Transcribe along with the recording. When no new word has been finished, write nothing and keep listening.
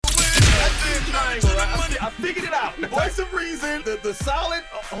triangle, right? I figured it out. The voice of reason, the solid,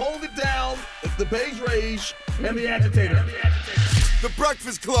 hold it down, the beige rage, and the agitator. The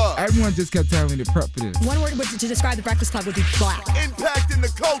Breakfast Club. Everyone just kept telling me to prep for this. One word to describe the Breakfast Club would be black. Impacting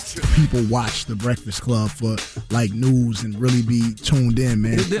the culture. People watch the Breakfast Club for like news and really be tuned in,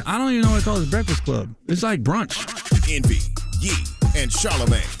 man. I don't even know what it calls Breakfast Club. It's like brunch. Envy, Yee, and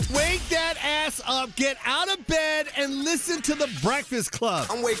Charlamagne. Wake that ass up, get out of bed, and listen to the Breakfast Club.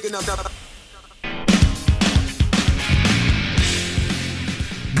 I'm waking up.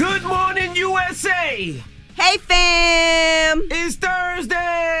 Good morning, USA! Hey, fam! It's Thursday!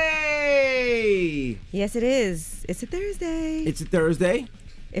 Yes, it is. It's a Thursday. It's a Thursday?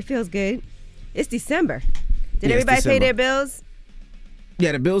 It feels good. It's December. Did Yeah, everybody December. pay their bills?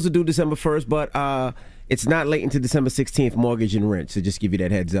 Yeah, the bills are due December 1st, but it's not late until December 16th, mortgage and rent. So just give you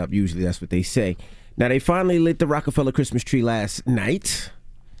that heads up. Usually that's what they say. Now, they finally lit the Rockefeller Christmas tree last night.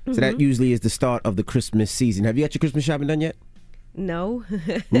 So that usually is the start of the Christmas season. Have you got your Christmas shopping done yet? No.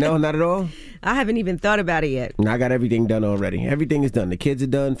 No, not at all? I haven't even thought about it yet. No, I got everything done already. Everything is done. The kids are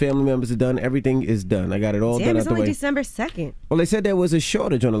done. Family members are done. Everything is done. I got it all Damn, done it's out the only way. December 2nd. Well, they said there was a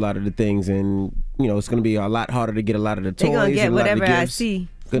shortage on a lot of the things, and, you know, it's going to be a lot harder to get a lot of the toys. They're going to get and a lot of the whatever I gifts. see.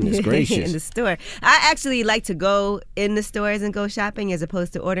 Goodness gracious. In the store. I actually like to go in the stores and go shopping as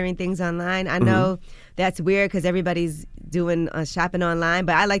opposed to ordering things online. I know that's weird because everybody's doing shopping online,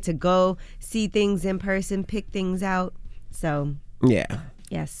 but I like to go see things in person, pick things out. So, Yeah.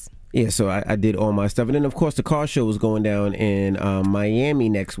 yes. Yeah, so I did all my stuff. And then, of course, the car show is going down in Miami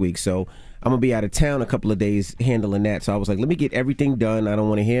next week. So I'm going to be out of town a couple of days handling that. So I was like, let me get everything done. I don't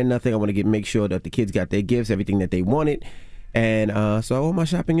want to hear nothing. I want to make sure that the kids got their gifts, everything that they wanted. And so all my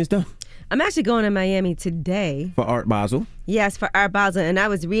shopping is done. I'm actually going to Miami today. For Art Basel. Yes, for Art Basel. And I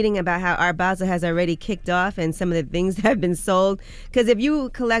was reading about how Art Basel has already kicked off and some of the things that have been sold. Because if you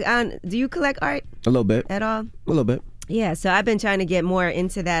collect, do you collect art? A little bit. At all? A little bit. Yeah, so I've been trying to get more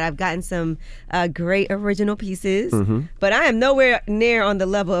into that. I've gotten some great original pieces, but I am nowhere near on the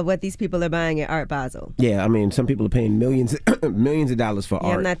level of what these people are buying at Art Basel. Yeah, I mean, some people are paying millions of dollars for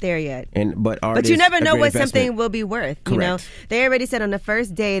art. I'm not there yet. But art But you is never a know great what investment. something will be worth. You know, Correct. they already said on the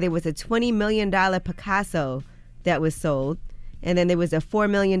first day there was a $20 million Picasso that was sold, and then there was a $4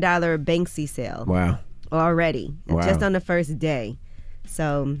 million Banksy sale. Wow. Already, Wow. just on the first day.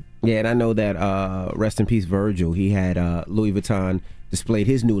 So Yeah, and I know that rest in peace, Virgil. He had Louis Vuitton displayed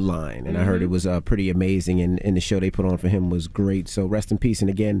his new line, and I heard it was pretty amazing. And the show they put on for him was great. So rest in peace, and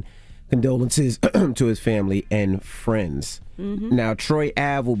again, condolences to his family and friends. Now, Troy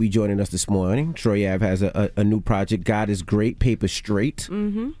Ave will be joining us this morning. Troy Ave has a new project, God is Great, Paper Straight. So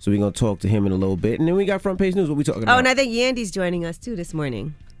we're going to talk to him in a little bit. And then we got front page news. What we talking about? Oh, and I think Yandy's joining us too this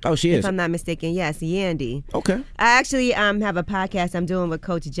morning. Oh, she If is? I'm not mistaken, yes, Yandy. Okay. I actually have a podcast I'm doing with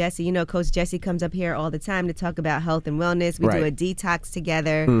Coach Jesse. You know, Coach Jesse comes up here all the time to talk about health and wellness. We do a Right. detox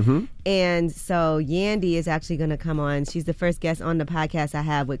together. And so Yandy is actually going to come on. She's the first guest on the podcast I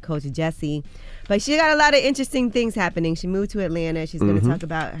have with Coach Jesse. But she got a lot of interesting things happening. She moved to Atlanta. She's going to talk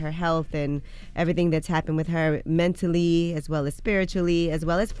about her health and everything that's happened with her mentally, as well as spiritually, as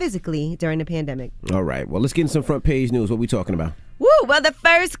well as physically during the pandemic. All right. Well, let's get into some front page news. What we talking about? Woo! Well, the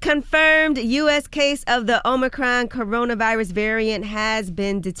first confirmed U.S. case of the Omicron coronavirus variant has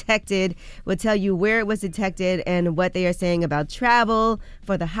been detected. We'll tell you where it was detected and what they are saying about travel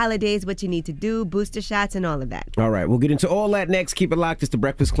for the holidays, what you need to do, booster shots, and all of that. All right. We'll get into all that next. Keep it locked. It's the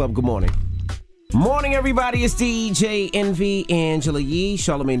Breakfast Club. Good morning. Morning, everybody. It's DJ Envy, Angela Yee,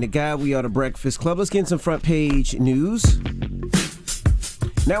 Charlamagne the Guy. We are the Breakfast Club. Let's get in some front page news.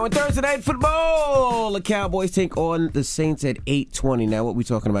 Now, in Thursday Night Football, the Cowboys take on the Saints at 8:20. Now, what we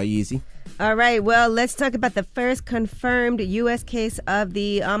talking about, Yeezy? All right, well, let's talk about the first confirmed U.S. case of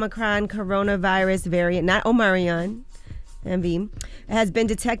the Omicron coronavirus variant, not Omarion. MV, has been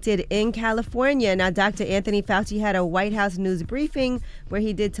detected in California. Now, Dr. Anthony Fauci had a White House news briefing where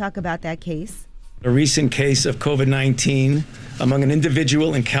he did talk about that case. A recent case of COVID-19 among an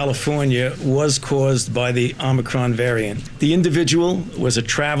individual in California was caused by the Omicron variant. The individual was a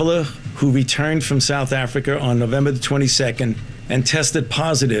traveler who returned from South Africa on November the 22nd and tested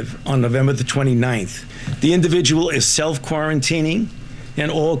positive on November the 29th. The individual is self-quarantining,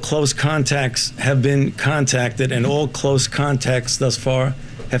 and all close contacts have been contacted, and all close contacts thus far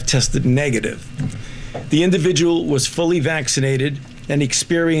have tested negative. The individual was fully vaccinated and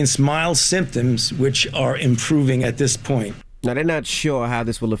experienced mild symptoms, which are improving at this point. Now, they're not sure how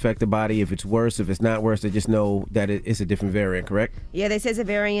this will affect the body, if it's worse, if it's not worse. They just know that it's a different variant, correct? Yeah, they say it's a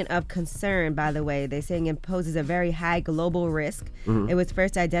variant of concern, by the way. They're saying it poses a very high global risk. It was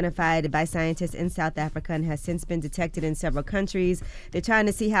first identified by scientists in South Africa and has since been detected in several countries. They're trying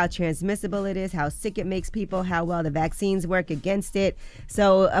to see how transmissible it is, how sick it makes people, how well the vaccines work against it.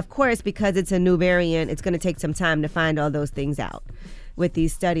 So, of course, because it's a new variant, it's going to take some time to find all those things out with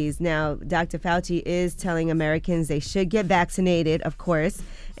these studies. Now, Dr. Fauci is telling Americans they should get vaccinated, of course,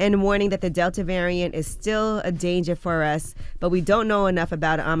 and warning that the Delta variant is still a danger for us, but we don't know enough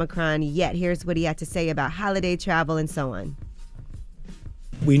about Omicron yet. Here's what he had to say about holiday travel and so on.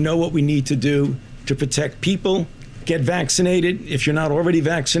 We know what we need to do to protect people. Get vaccinated. If you're not already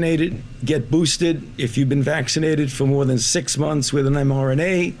vaccinated, get boosted. If you've been vaccinated for more than 6 months with an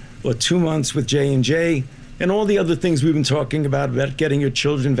mRNA or 2 months with J&J, and all the other things we've been talking about getting your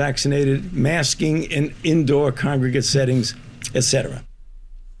children vaccinated, masking in indoor congregate settings, etc.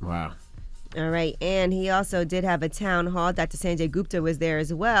 Wow. All right, and he also did have a town hall. Dr. Sanjay Gupta was there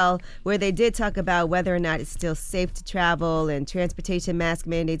as well, where they did talk about whether or not it's still safe to travel, and transportation mask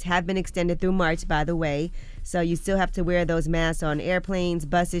mandates have been extended through March, by the way. So you still have to wear those masks on airplanes,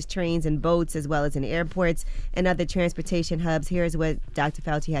 buses, trains, and boats, as well as in airports and other transportation hubs. Here's what Dr.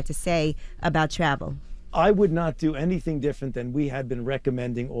 Fauci had to say about travel. I would not do anything different than we had been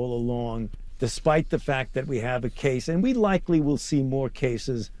recommending all along, despite the fact that we have a case, and we likely will see more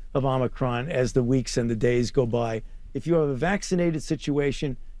cases of Omicron as the weeks and the days go by. If you have a vaccinated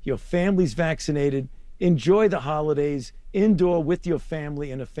situation, your family's vaccinated, enjoy the holidays indoor with your family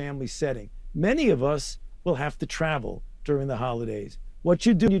in a family setting. Many of us will have to travel during the holidays. What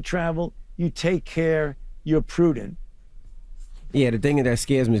you do when you travel, you take care, you're prudent. Yeah, the thing that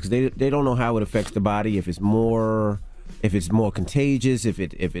scares me is because they don't know how it affects the body. If it's more contagious, if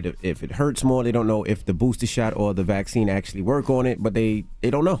it hurts more. They don't know if the booster shot or the vaccine actually work on it, but they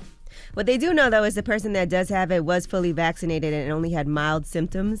don't know. What they do know, though, is the person that does have it was fully vaccinated and only had mild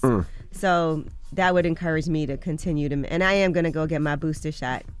symptoms. So that would encourage me to continue to, and I am going to go get my booster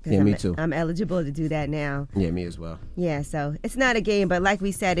shot. Yeah, me too. I'm eligible to do that now. Yeah, me as well. Yeah, so it's not a game, but like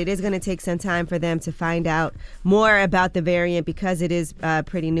we said, it is going to take some time for them to find out more about the variant because it is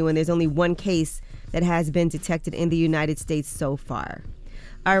pretty new, and there's only one case that has been detected in the United States so far.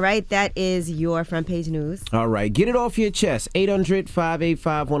 All right, that is your front page news. All right, get it off your chest.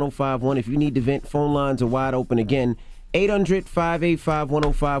 800-585-1051. If you need to vent, phone lines are wide open again.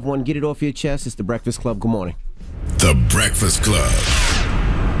 800-585-1051. Get it off your chest. It's The Breakfast Club. Good morning. The Breakfast Club.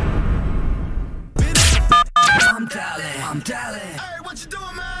 I'm dialing. Hey, what you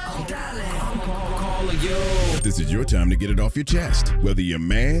doing, man? I'm dialing. I'm calling you. This is your time to get it off your chest, whether you're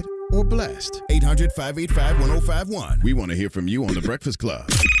mad or blessed. 800-585-1051. We want to hear from you on The Breakfast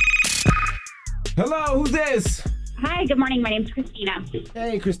Club. Hello, who's this? Hi, good morning. My name's Christina.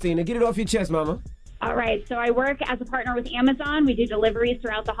 Hey, Christina. Get it off your chest, mama. All right, so I work as a partner with Amazon. We do deliveries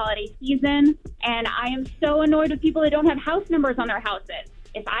throughout the holiday season, and I am so annoyed with people that don't have house numbers on their houses.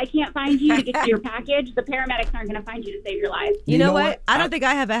 If I can't find you to get to your package, the paramedics aren't going to find you to save your life. You know what? I don't think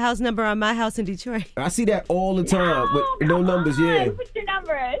I have a house number on my house in Detroit. I see that all the time with no numbers, yeah. What's your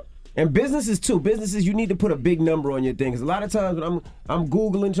numbers? And businesses too. Businesses, you need to put a big number on your thing. Because a lot of times when I'm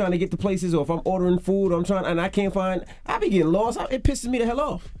Googling trying to get to places, or if I'm ordering food, and I can't find, I be getting lost. It pisses me the hell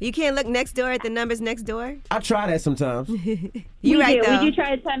off. You can't look next door at the numbers next door? I try that sometimes. We do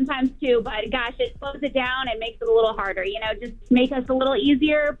try it sometimes too, but gosh, it slows it down and makes it a little harder. You know, just make us a little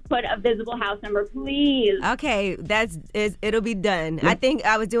easier. Put a visible house number, please. Okay, it'll be done. Yeah. I think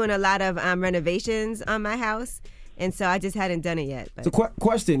I was doing a lot of renovations on my house. And so I just hadn't done it yet. But. So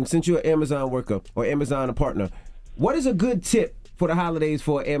question, since you're an Amazon worker or Amazon partner, what is a good tip for the holidays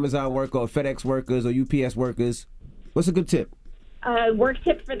for Amazon worker or FedEx workers or UPS workers? What's a good tip? Work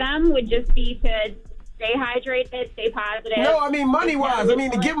tip for them would just be to stay hydrated, stay positive. No, I mean money-wise. I mean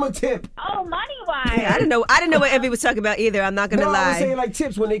to give them a tip. Oh, money-wise. Yeah, I didn't know what Evie was talking about either. I'm not going to lie. I was saying like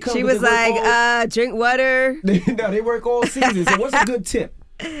tips when they come. She was like, drink water. No, they work all season. So what's a good tip?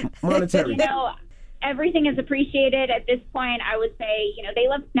 Monetary. You know, everything is appreciated at this point. I would say, they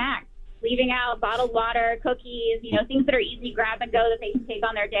love snacks, leaving out bottled water, cookies, things that are easy grab and go that they can take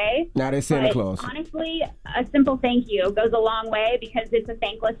on their day. Now they're Santa Claus. Honestly, a simple thank you goes a long way because it's a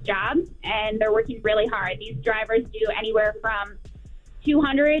thankless job and they're working really hard. These drivers do anywhere from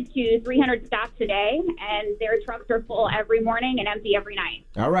 200 to 300 stops a day, and their trucks are full every morning and empty every night.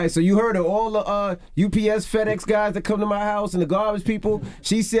 All right, so you heard of all the UPS, FedEx guys that come to my house and the garbage people.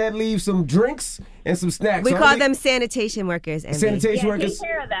 She said leave some drinks and some snacks. We call them sanitation workers. Sanitation workers. Take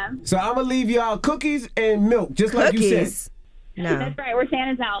care of them. So I'm going to leave y'all cookies and milk, just like you said. No. That's right. We're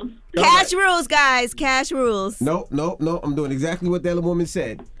Santa's elves. Cash rules, guys. Cash rules. No. I'm doing exactly what that other woman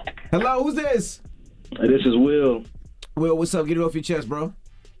said. Hello, who's this? Hey, this is Will. Will, what's up? Get it off your chest, bro.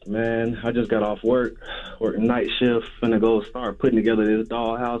 Man, I just got off working night shift, finna go start putting together this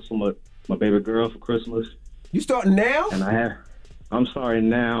dollhouse for my baby girl for Christmas. You starting now? And I'm starting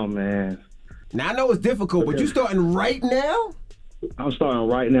now, man. Now I know it's difficult, but you starting right now? I'm starting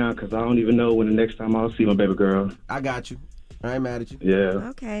right now because I don't even know when the next time I'll see my baby girl. I got you. I ain't mad at you. Yeah.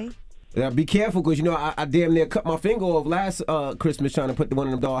 Okay. Now be careful, because you know I damn near cut my finger off last Christmas trying to put one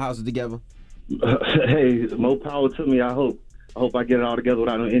of them dollhouses together. Hey, more power to me. I hope I get it all together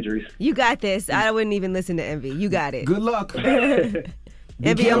without no injuries. You got this. I wouldn't even listen to Envy. You got it. Good luck.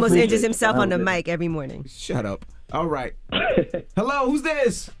 Envy almost injures himself on the mic every morning. Shut up. All right. Hello, who's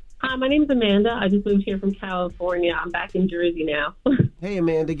this? Hi, my name's Amanda. I just moved here from California. I'm back in Jersey now. Hey,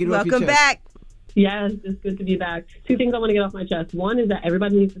 Amanda, get it off your Welcome chest. back. Yes, it's good to be back. Two things I want to get off my chest. One is that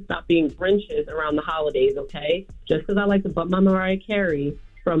everybody needs to stop being Grinches around the holidays, okay? Just because I like to bump my Mariah Carey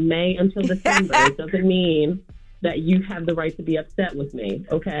from May until December doesn't mean that you have the right to be upset with me,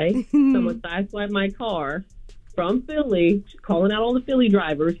 okay? Someone sideswiped my car from Philly, calling out all the Philly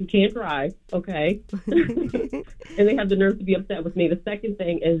drivers who can't drive, okay? And they have the nerve to be upset with me. The second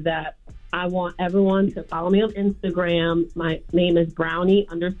thing is that I want everyone to follow me on Instagram. My name is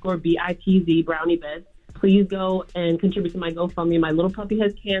Brownie_BITZ, Brownie Biz. Please go and contribute to my GoFundMe. My little puppy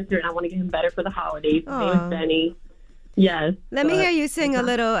has cancer, and I want to get him better for the holidays. His name is Benny. Yes. Let me hear you sing a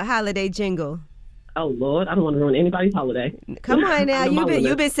little holiday jingle. Oh, Lord. I don't want to ruin anybody's holiday. Come on now.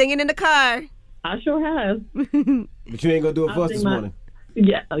 You've been singing in the car. I sure have. But you ain't going to do it for us this morning.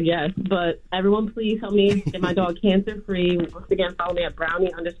 Yeah, yes, but everyone please help me get my dog cancer free. Once again, follow me at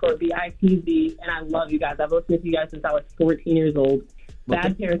Brownie_BITZ, and I love you guys. I've listened to you guys since I was 14 years old.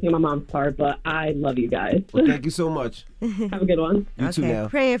 Bad parenting on my mom's part, but I love you guys. Well, thank you so much. Have a good one. You too now.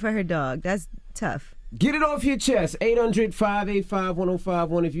 Praying for her dog. That's tough. Get it off your chest.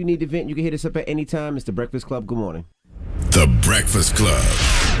 800-585-1051. If you need to vent, you can hit us up at any time. It's The Breakfast Club. Good morning. The Breakfast Club.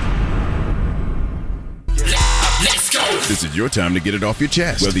 Let's go. This is your time to get it off your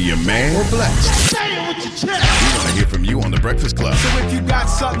chest, whether you're mad or blessed. Say it with your chest. We want to hear from you on The Breakfast Club. So if you got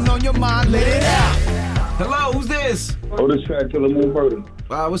something on your mind, let it out. Hello, who's this? Oh, this track Killer Moon Murder.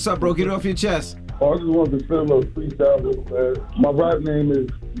 What's up, bro? Get it off your chest. Oh, I just wanted to fill a freestyle real fast. My rap name is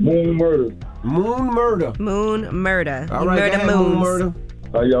Moon Murder. Moon Murder. Moon Murder. All right, murder Moon Murder.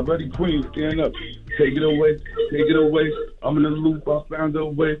 Y'all ready, Queen? Stand up. Take it away. Take it away. I'm in the loop. I found a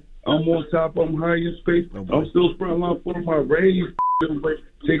way. I'm on top. I'm high in space. I'm still frontline for my raise.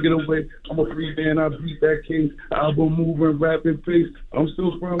 Take it away. I'm a free man. I beat that case. Album moving, rapping face. I'm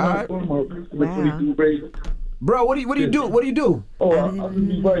still frontline for my raise. Bro, what do you do? What do you do? Oh, I just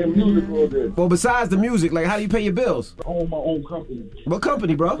be writing music all day. Well, besides the music, like how do you pay your bills? I own my own company. What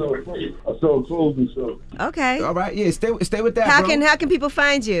company, bro? I sell clothes and stuff. Okay. All right, yeah, stay with that. How bro. can people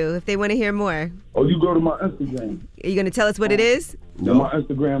find you if they want to hear more? Oh, you go to my Instagram. Are you gonna tell us what it is? No. My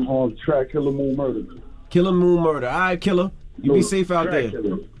Instagram on track Killer Moon Murder. Killer Moon Murder. All right, Killer. You be safe out there.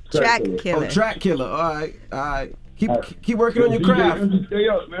 Track Killer. Oh, Track Killer. All right. Keep working on your craft. You stay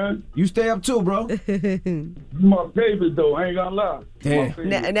up, man. You stay up too, bro. You my favorite though. I ain't gonna lie. Damn.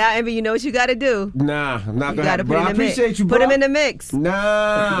 Now, Envy, you know what you got to do. Nah, I'm not gonna. Gotta Bro, I appreciate you, bro. Put him in the mix.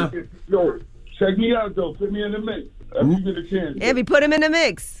 Nah. Yo, check me out though. Put me in the mix. If you get a chance. Envy, put him in the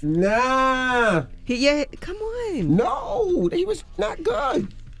mix. Nah. Come on. No, he was not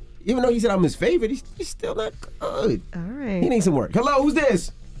good. Even though he said I'm his favorite, he's still not good. All right. He needs some work. Hello, who's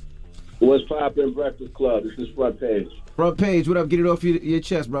this? What's poppin', Breakfast Club? This is Front Page. Front Page, what up? Get it off your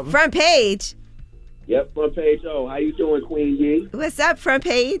chest, brother. Front Page. Yep, Front Page. Oh, how you doing, Queen Yee? What's up, Front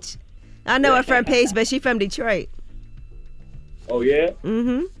Page? I know her Front Page, but she from Detroit. Oh yeah.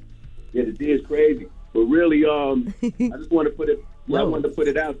 Mm-hmm. Yeah, the D is crazy, but really, I just want to put it. I wanted to put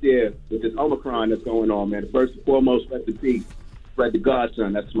it out there with this Omicron that's going on, man. First and foremost, rest in peace, Fred the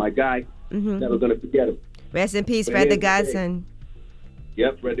Godson. That's my guy. Mm-hmm. Never gonna forget him. Rest in peace, But Fred the here's Godson.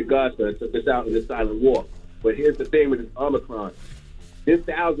 Yep, Fred the Godson took us out in the silent war. But here's the thing with this Omicron. There's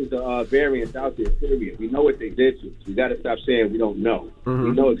thousands of variants out there, period. We know what they did to us. We got to stop saying we don't know. Mm-hmm.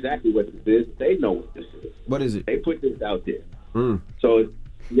 We know exactly what this is. They know what this is. What is it? They put this out there. Mm. So at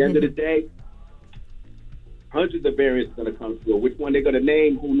the end of the day, hundreds of variants are going to come through. Which one they're going to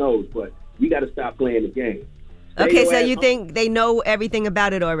name, who knows? But we got to stop playing the game. Okay, so you think they know everything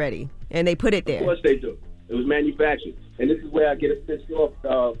about it already, and they put it there? Of course they do. It was manufactured. And this is where I get a pissed off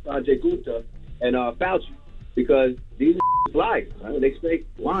Sanjay Gupta and Fauci, because these liars. Right? They straight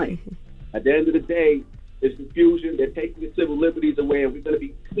lying. At the end of the day, it's confusion. They're taking your civil liberties away, and we're going to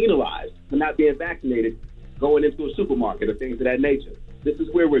be penalized for not being vaccinated going into a supermarket or things of that nature. This is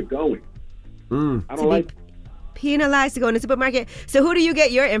where we're going. I don't like penalized to go in the supermarket. So who do you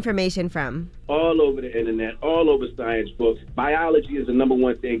get your information from? all over the internet, all over science books. Biology is the number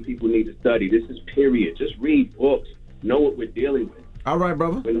one thing people need to study. This is period. Just read books. Know what we're dealing with. All right,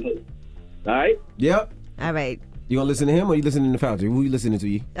 brother. All right? Yep. All right. You gonna listen to him or you listening to Fauci? Who you listening to?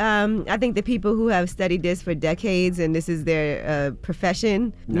 You? I think the people who have studied this for decades and this is their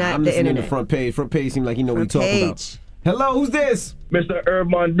profession, not I'm the listening internet. to Front Page. Front Page seems like you know what you're talking about. Hello, who's this? Mr.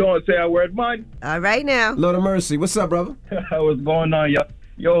 Urban, don't say a word, man. All right now. Lord of mercy. What's up, brother? What's going on, yo?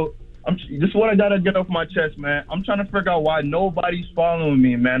 Yo, I'm just wanted to get off my chest, man. I'm trying to figure out why nobody's following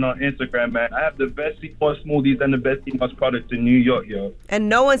me, man, on Instagram, man. I have the best CMOS smoothies and the best CMOS products in New York, yo. And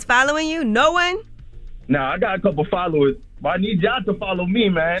no one's following you? No one? Now, I got a couple followers, but I need y'all to follow me,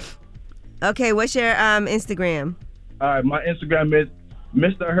 man. Okay, what's your Instagram? All right, my Instagram is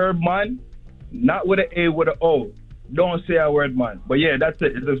Mr. Herbman, not with an A, with an O. Don't say a word, man. But yeah, that's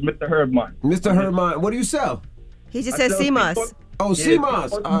it. It's just Mr. Herbman. Mr. Herbman, what do you sell? He just says CMOS. Oh, yeah,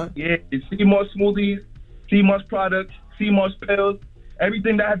 CMOS. Yeah, it's CMOS smoothies, CMOS products, CMOS pills,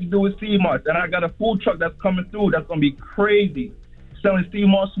 everything that has to do with CMOS. And I got a food truck that's coming through that's going to be crazy, selling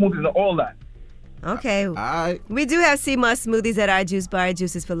CMOS smoothies and all that. Okay. We do have CMOS smoothies at our juice bar,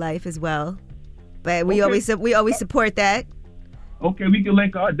 Juices for Life as well. But we always support that. Okay, we can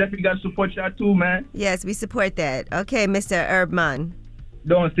link up. Definitely got to support y'all too, man. Yes, we support that. Okay, Mr. Herbman.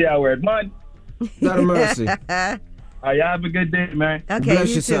 Don't say a word, man. Not a mercy. All right, y'all have a good day, man. Okay, Bless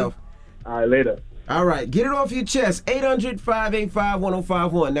you yourself. All right, later. All right, get it off your chest.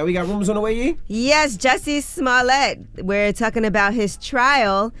 800-585-1051. Now we got rumors on the way, Yee? Yes, Jussie Smollett. We're talking about his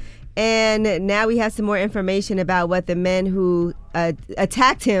trial. And now we have some more information about what the men who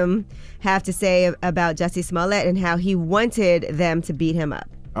attacked him have to say about Jussie Smollett and how he wanted them to beat him up.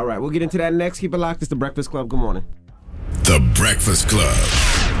 All right, we'll get into that next. Keep it locked. It's The Breakfast Club. Good morning. The Breakfast Club.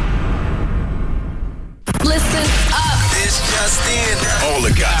 Listen up. It's just in. All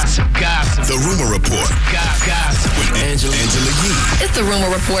the gossip. The Rumor Report. Gossip. With Angela Yee. It's the Rumor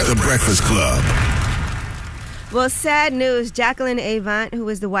Report. The Breakfast Club. Well, sad news. Jacqueline Avant, who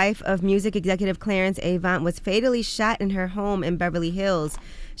was the wife of music executive Clarence Avant, was fatally shot in her home in Beverly Hills.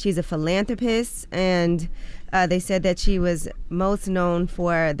 She's a philanthropist, and they said that she was most known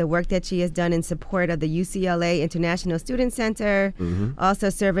for the work that she has done in support of the UCLA International Student Center, also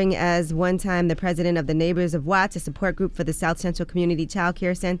serving as one time the president of the Neighbors of Watts, a support group for the South Central Community Child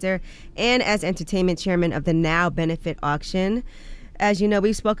Care Center, and as entertainment chairman of the Now Benefit Auction. As you know,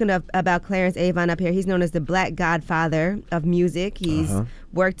 we've spoken about Clarence Avant up here. He's known as the Black Godfather of music. He's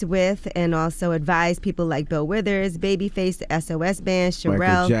worked with and also advised people like Bill Withers, Babyface, the SOS Band, Sherelle.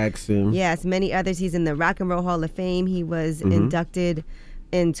 Michael Jackson. Yes, many others. He's in the Rock and Roll Hall of Fame. He was inducted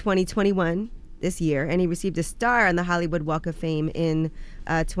in 2021, this year, and he received a star on the Hollywood Walk of Fame in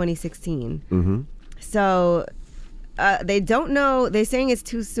 2016. So they don't know. They're saying it's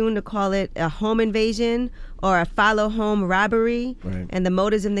too soon to call it a home invasion or a follow home robbery. Right. And the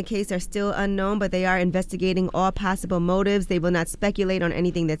motives in the case are still unknown, but they are investigating all possible motives. They will not speculate on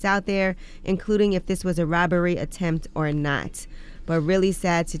anything that's out there, including if this was a robbery attempt or not. But really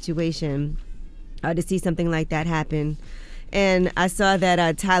sad situation to see something like that happen. And I saw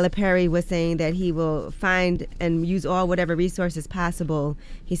that Tyler Perry was saying that he will find and use all whatever resources possible.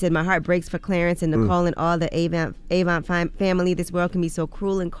 He said, "My heart breaks for Clarence and Nicole and all the Avant family. This world can be so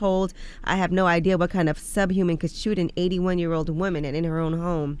cruel and cold. I have no idea what kind of subhuman could shoot an 81-year-old woman and in her own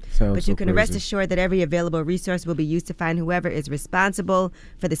home. But you can rest assured that every available resource will be used to find whoever is responsible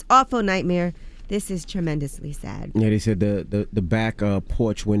for this awful nightmare. This is tremendously sad." Yeah, they said the back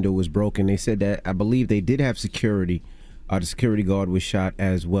porch window was broken. They said that I believe they did have security. The security guard was shot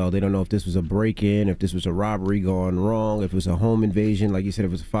as well. They don't know if this was a break-in, if this was a robbery gone wrong, if it was a home invasion, like you said, if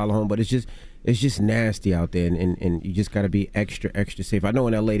it was a follow home. But it's just nasty out there, and you just got to be extra safe. I know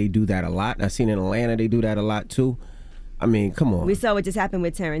in LA they do that a lot. I've seen in Atlanta they do that a lot too. I mean, come on. We saw what just happened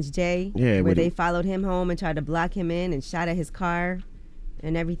with Terrence J. Yeah, where they followed him home and tried to block him in and shot at his car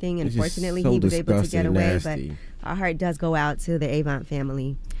and everything. It's Unfortunately, so he was able to get away. nasty. But our heart does go out to the Avant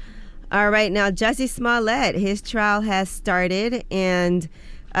family. All right, now Jussie Smollett, his trial has started, and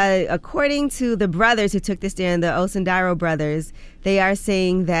according to the brothers who took the stand, the Osundaro brothers, they are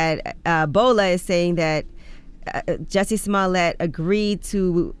saying that Bola is saying that Jussie Smollett agreed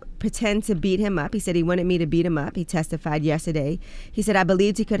to pretend to beat him up. He said he wanted me to beat him up. He testified yesterday. He said, "I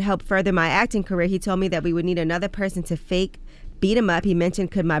believed he could help further my acting career. He told me that we would need another person to fake beat him up. He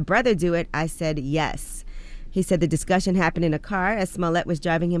mentioned, could my brother do it? I said yes." He said the discussion happened in a car as Smollett was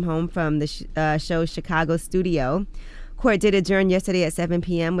driving him home from the show's Chicago studio. Court did adjourn yesterday at 7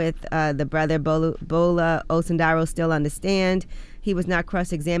 p.m. with the brother Bola Osundaro still on the stand. He was not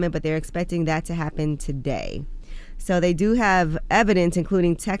cross-examined, but they're expecting that to happen today. So they do have evidence,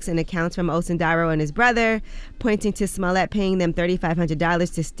 including texts and accounts from Osundaro and his brother, pointing to Smollett paying them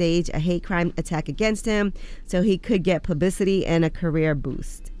 $3,500 to stage a hate crime attack against him so he could get publicity and a career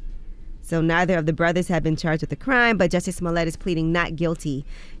boost. So neither of the brothers have been charged with a crime, but Justice Smollett is pleading not guilty,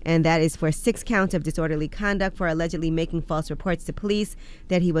 and that is for 6 counts of disorderly conduct for allegedly making false reports to police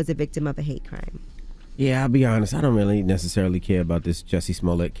that he was a victim of a hate crime. Yeah, I'll be honest. I don't really necessarily care about this Jussie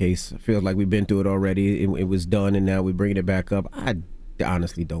Smollett case. I feel like we've been through it already. It was done, and now we're bringing it back up. I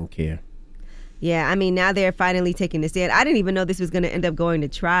honestly don't care. Yeah, I mean, now they're finally taking the stand. I didn't even know this was going to end up going to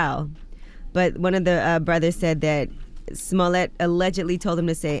trial. But one of the brothers said that Smollett allegedly told him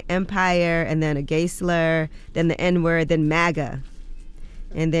to say empire and then a gay slur, then the N-word, then MAGA.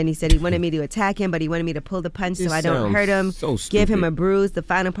 And then he said he wanted me to attack him, but he wanted me to pull the punch so I don't hurt him, give him a bruise. The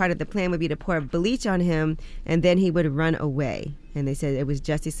final part of the plan would be to pour bleach on him, and then he would run away. And they said it was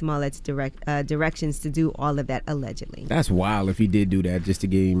Justice Smollett's directions to do all of that, allegedly. That's wild if he did do that just to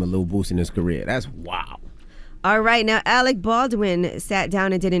give him a little boost in his career. That's wild. All right, now Alec Baldwin sat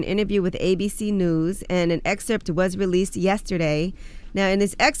down and did an interview with ABC News, and an excerpt was released yesterday. Now, in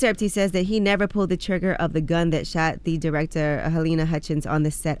this excerpt, he says that he never pulled the trigger of the gun that shot the director, Helena Hutchins, on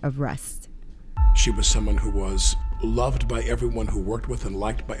the set of Rust. She was someone who was loved by everyone who worked with and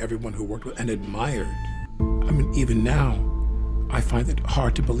liked by everyone who worked with and admired. I mean, even now, I find it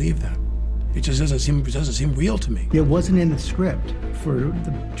hard to believe that. It just doesn't seem real to me. It wasn't in the script for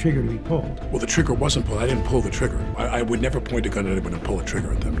the trigger to be pulled. Well, the trigger wasn't pulled. I didn't pull the trigger. I would never point a gun at anyone and pull a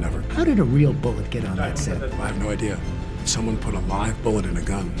trigger at them, never. How did a real bullet get on that set? I have no idea. Someone put a live bullet in a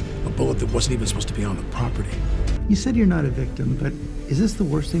gun, a bullet that wasn't even supposed to be on the property. You said you're not a victim, but is this the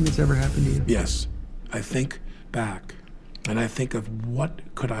worst thing that's ever happened to you? Yes. I think back, and I think of what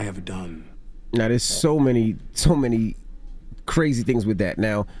could I have done. Now, there's so many crazy things with that.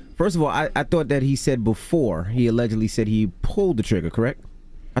 Now, first of all, I thought that he said before, he allegedly said he pulled the trigger, correct?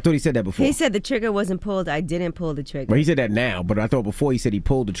 I thought he said that before. He said the trigger wasn't pulled. I didn't pull the trigger. Well, he said that now, but I thought before he said he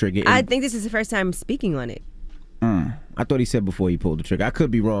pulled the trigger. I think this is the first time speaking on it. I thought he said before he pulled the trigger. I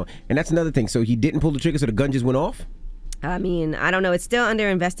could be wrong. And that's another thing. So he didn't pull the trigger, so the gun just went off? I mean, I don't know. It's still under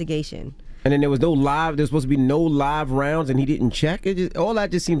investigation. And then there was supposed to be no live rounds, and he didn't check? All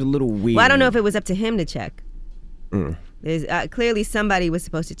that just seems a little weird. Well, I don't know if it was up to him to check. There's clearly somebody was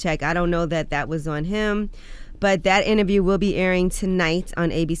supposed to check. I don't know that was on him. But that interview will be airing tonight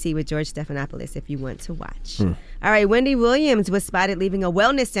on ABC with George Stephanopoulos if you want to watch. All right, Wendy Williams was spotted leaving a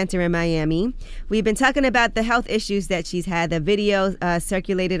wellness center in Miami. We've been talking about the health issues that she's had. The video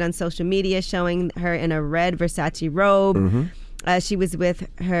circulated on social media showing her in a red Versace robe. She was with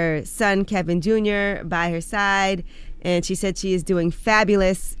her son, Kevin Jr., by her side, and she said she is doing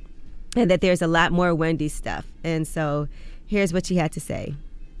fabulous and that there's a lot more Wendy stuff. And so here's what she had to say.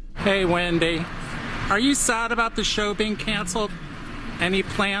 Hey, Wendy. Are you sad about the show being canceled? Any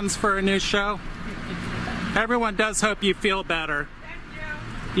plans for a new show? Everyone does hope you feel better.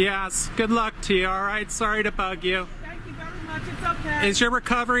 Thank you. Yes, good luck to you, all right? Sorry to bug you. Thank you very much. It's okay. Is your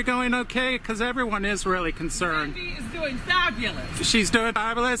recovery going okay? Because everyone is really concerned. Wendy is doing fabulous. She's doing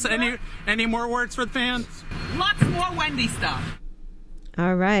fabulous? Any more words for the fans? Lots more Wendy stuff.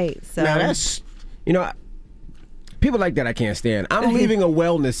 All right. So now that's, people like that I can't stand. I'm leaving a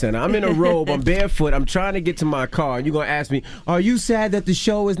wellness center. I'm in a robe. I'm barefoot. I'm trying to get to my car. And you're going to ask me, are you sad that the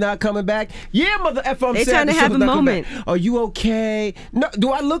show is not coming back? Yeah, mother F, I'm sad trying to have a moment. Are you okay? No,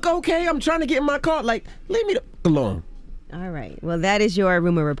 do I look okay? I'm trying to get in my car. Like, leave me alone. All right. Well, that is your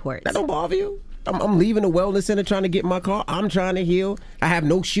rumor report. That don't bother you? I'm leaving a wellness center trying to get in my car. I'm trying to heal. I have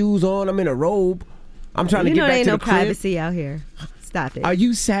no shoes on. I'm in a robe. I'm trying to get back to the crib. You know there ain't no privacy out here. Stop it. Are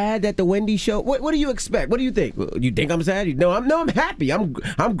you sad that the Wendy show? What do you expect? What do you think? You think I'm sad? No, I'm happy. I'm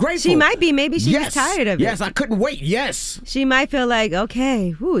grateful. She might be. Maybe she's just tired of it. Yes, I couldn't wait. Yes. She might feel like,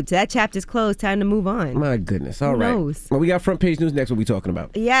 okay, that chapter's closed. Time to move on. My goodness. All right. Who knows? Well, we got front page news next. What we talking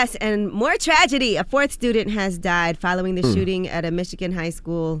about? Yes, and more tragedy. A 4th student has died following the shooting at a Michigan high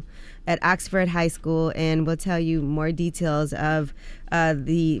school, at Oxford High School, and we'll tell you more details of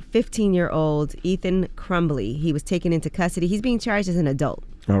the 15-year-old Ethan Crumbly. He was taken into custody. He's being charged as an adult.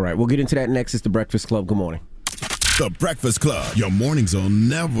 All right, we'll get into that next. It's The Breakfast Club. Good morning. The Breakfast Club. Your mornings will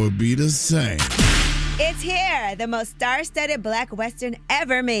never be the same. It's here, the most star-studded black Western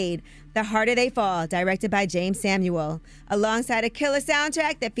ever made, The Harder They Fall, directed by James Samuel, alongside a killer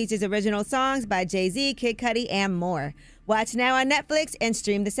soundtrack that features original songs by Jay-Z, Kid Cudi, and more. Watch now on Netflix and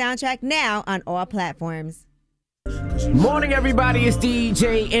stream the soundtrack now on all platforms. Morning, everybody. It's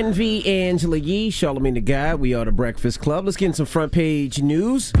DJ Envy, Angela Yee, Charlamagne the God. We are the Breakfast Club. Let's get in some front page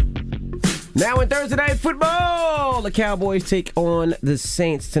news. Now in Thursday Night Football, the Cowboys take on the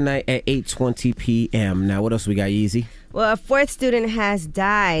Saints tonight at 8:20 p.m. Now, what else we got, Yeezy? Well, a fourth student has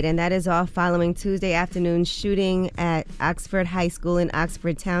died, and that is all following Tuesday afternoon shooting at Oxford High School in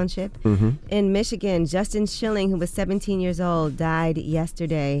Oxford Township. In Michigan, Justin Schilling, who was 17 years old, died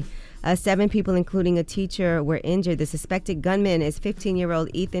yesterday. 7 people, including a teacher, were injured. The suspected gunman is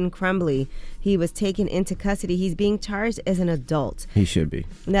 15-year-old Ethan Crumbly. He was taken into custody. He's being charged as an adult. He should be.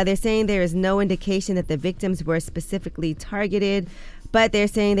 Now, they're saying there is no indication that the victims were specifically targeted, but they're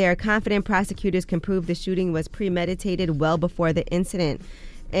saying they are confident prosecutors can prove the shooting was premeditated well before the incident.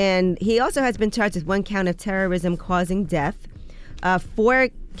 And he also has been charged with 1 count of terrorism causing death, 4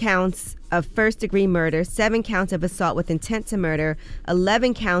 counts of first-degree murder, 7 counts of assault with intent to murder,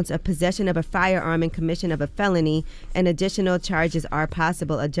 11 counts of possession of a firearm and commission of a felony, and additional charges are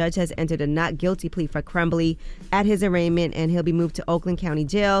possible. A judge has entered a not guilty plea for Crumbly at his arraignment, and he'll be moved to Oakland County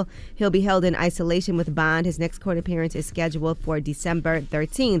Jail. He'll be held in isolation with bond. His next court appearance is scheduled for December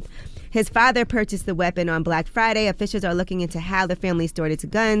 13th. His father purchased the weapon on Black Friday. Officials are looking into how the family stored its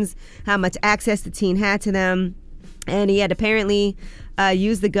guns, how much access the teen had to them, and he had apparently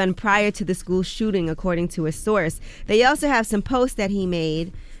used the gun prior to the school shooting, according to a source. They also have some posts that he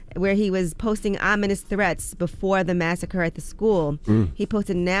made where he was posting ominous threats before the massacre at the school. He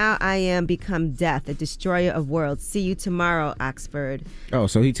posted, "Now I am become death, a destroyer of worlds. See you tomorrow, Oxford." Oh,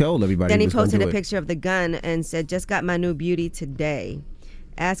 so he told everybody. Then he was gonna posted do a it. picture of the gun and said, "Just got my new beauty today.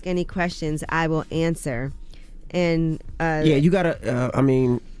 Ask any questions, I will answer." And yeah, you gotta. I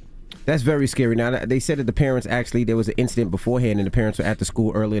mean, that's very scary. Now, they said that the parents actually, there was an incident beforehand and the parents were at the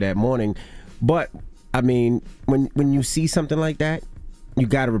school earlier that morning. But, I mean, when you see something like that, you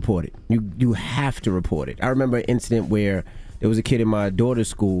got to report it. You have to report it. I remember an incident where there was a kid in my daughter's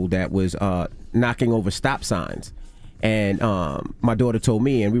school that was knocking over stop signs. And my daughter told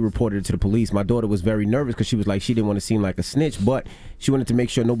me, and we reported it to the police. My daughter was very nervous because she was like, she didn't want to seem like a snitch, but she wanted to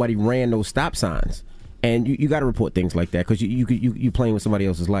make sure nobody ran those stop signs. And you got to report things like that because you playing with somebody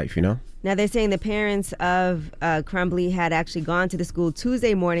else's life, you know? Now, they're saying the parents of Crumbly had actually gone to the school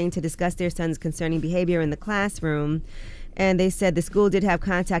Tuesday morning to discuss their son's concerning behavior in the classroom. And they said the school did have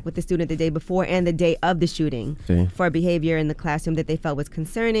contact with the student the day before and the day of the shooting for behavior in the classroom that they felt was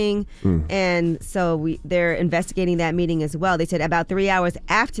concerning. And so they're investigating that meeting as well. They said about 3 hours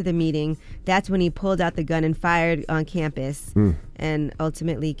after the meeting, that's when he pulled out the gun and fired on campus and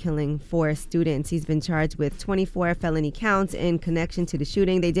ultimately killing 4 students. He's been charged with 24 felony counts in connection to the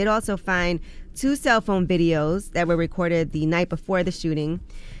shooting. They did also find 2 cell phone videos that were recorded the night before the shooting.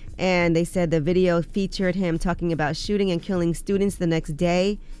 And they said the video featured him talking about shooting and killing students the next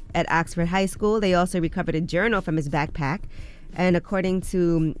day at Oxford High School. They also recovered a journal from his backpack. And according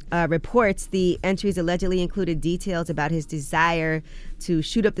to reports, the entries allegedly included details about his desire to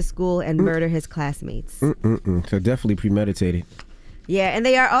shoot up the school and murder his classmates. So definitely premeditated. Yeah, and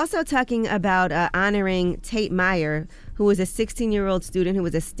they are also talking about honoring Tate Meyer, who was a 16-year-old student who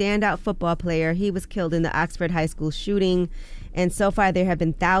was a standout football player. He was killed in the Oxford High School shooting. And so far, there have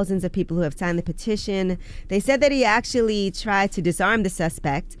been thousands of people who have signed the petition. They said that he actually tried to disarm the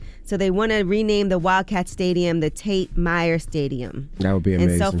suspect. So they want to rename the Wildcat Stadium the Tate Meyer Stadium. That would be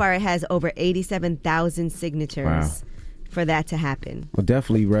amazing. And so far, it has over 87,000 signatures for that to happen. Well,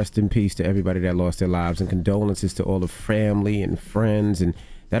 definitely rest in peace to everybody that lost their lives, and condolences to all the family and friends and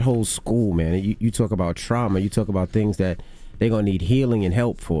that whole school, man. You talk about trauma. You talk about things that they're going to need healing and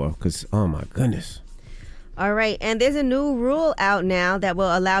help for because, oh, my goodness. All right, and there's a new rule out now that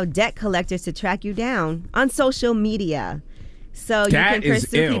will allow debt collectors to track you down on social media. So you can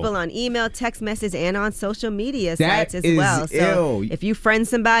pursue people on email, text message, and on social media sites as well. So if you friend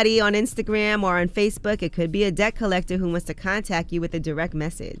somebody on Instagram or on Facebook, it could be a debt collector who wants to contact you with a direct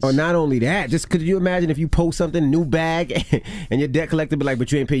message. Or not only that, just could you imagine if you post something, new bag, and your debt collector be like,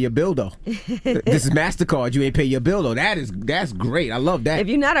 but you ain't pay your bill though. This is MasterCard, you ain't pay your bill though. That's great. I love that. If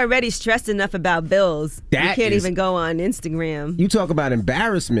you're not already stressed enough about bills, you can't even go on Instagram. You talk about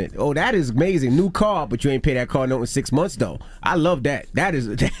embarrassment. Oh, that is amazing. New car, but you ain't pay that car note in 6 months though. I love that. That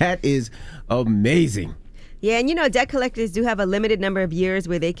is amazing. Yeah, and you know, debt collectors do have a limited number of years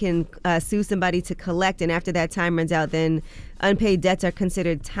where they can sue somebody to collect, and after that time runs out, then unpaid debts are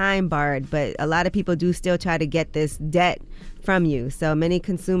considered time barred. But a lot of people do still try to get this debt from you. So many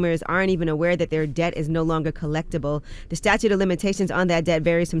consumers aren't even aware that their debt is no longer collectible. The statute of limitations on that debt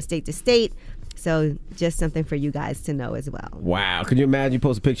varies from state to state. So just something for you guys to know as well. Wow. Could you imagine you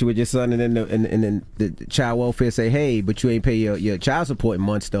post a picture with your son and then the child welfare say, hey, but you ain't pay your child support in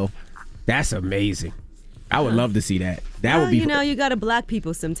months though? That's amazing. I would love to see that. That would be. You know, you got to block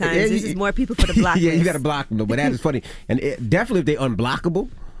people sometimes. This is more people for the block Yeah, list. you got to block them, though. But that is funny. And definitely if they unblockable,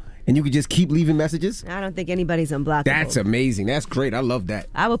 and you could just keep leaving messages. I don't think anybody's unblockable. That's amazing. That's great. I love that.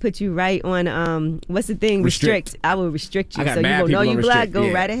 I will put you right on, what's the thing? Restrict. I will restrict you. I got so you mad will know people you on block, restrict. go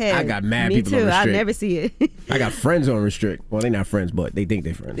Yeah. right ahead. I got mad Me people too. on restrict. I'll never see it. I got friends on restrict. Well, they're not friends, but they think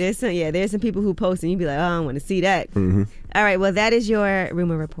they're friends. There's some people who post and you be like, oh, I don't want to see that. Mm-hmm. All right, well, that is your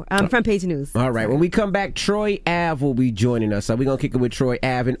rumor report. Front page news. All right, when we come back, Troy Ave will be joining us. So we're going to kick it with Troy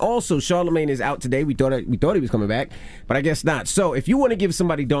Ave. And also, Charlamagne is out today. We thought he was coming back, but I guess not. So if you want to give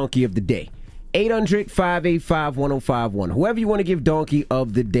somebody Donkey of the Day, 800-585-1051. Whoever you want to give Donkey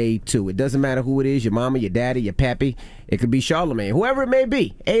of the Day to. It doesn't matter who it is, your mama, your daddy, your pappy. It could be Charlamagne. Whoever it may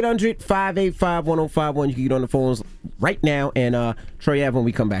be. 800-585-1051. You can get on the phones right now. And Troy Ave, when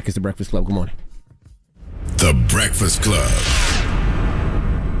we come back, it's The Breakfast Club. Good morning. The Breakfast Club.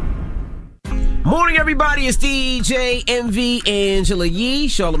 Morning, everybody. It's DJ MV Angela Yee,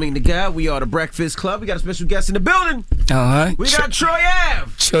 Charlamagne the God. We are The Breakfast Club. We got a special guest in the building. We got Troy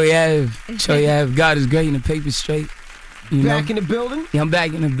Ave. Troy Ave. God is great and the paper straight. You Back know? in the building? Yeah, I'm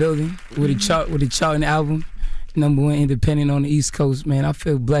back in the building with a charting album. #1 independent on the East Coast, man. I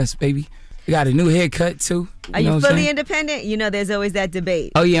feel blessed, baby. I got a new haircut, too. Are you fully independent? You know, there's always that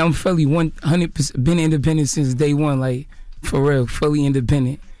debate. Oh, yeah, I'm fully 100% been independent since day one, like, for real, fully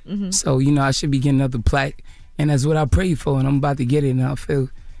independent. Mm-hmm. So, you know, I should be getting another plaque. And that's what I prayed for, and I'm about to get it. And I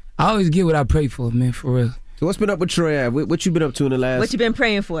always get what I pray for, man, for real. So what's been up with Troy Ave? What you been up to in the last... What you been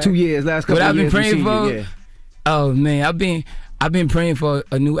praying for? 2 years, last couple What of years. I've been praying for? Yeah. Oh, man, I've been praying for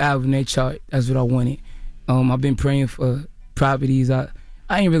a new album that chart. That's what I wanted. I've been praying for properties. I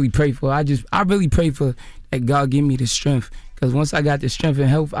ain't really pray for. I really pray for that God give me the strength. Because once I got the strength and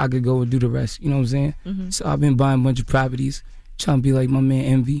health, I could go and do the rest. You know what I'm saying? Mm-hmm. So I've been buying a bunch of properties, trying to be like my man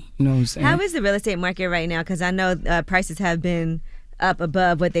Envy. You know what I'm saying? How is the real estate market right now? Because I know prices have been up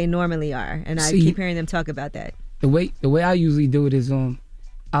above what they normally are, and I keep hearing them talk about that. The way I usually do it is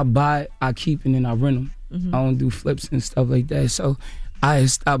I buy, I keep, and then I rent them. Mm-hmm. I don't do flips and stuff like that. So I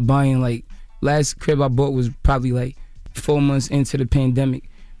stopped buying. Like, last crib I bought was probably like 4 months into the pandemic.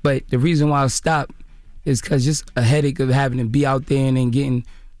 But the reason why I stopped is because just a headache of having to be out there and then getting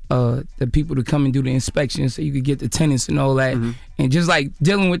the people to come and do the inspection so you could get the tenants and all that. Mm-hmm. And just like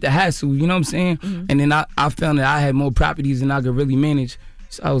dealing with the hassle, you know what I'm saying? Mm-hmm. And then I found that I had more properties than I could really manage.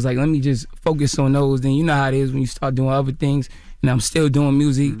 So I was like, let me just focus on those. Then you know how it is when you start doing other things. And I'm still doing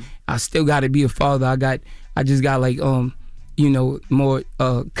music. Mm-hmm. I still got to be a father. I just got like, you know, more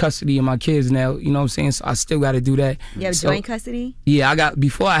custody of my kids now. You know what I'm saying? So I still got to do that. You have joint custody? Yeah,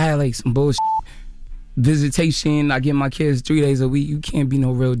 before I had like some bullshit visitation. I get my kids 3 days a week. You can't be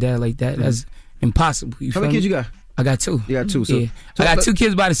no real dad like that. Mm-hmm. That's impossible. How many kids you got? I got 2. You got 2. So, yeah. I got 2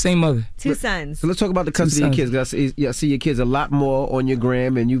 kids by the same mother. 2 sons. So let's talk about the custody of kids. I see your kids a lot more on your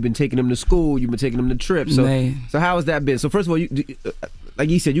gram, and you've been taking them to school. You've been taking them to trips. So, so how has that been? So first of all, like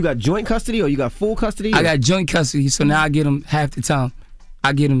you said, you got joint custody or you got full custody? I got joint custody. So now I get them half the time.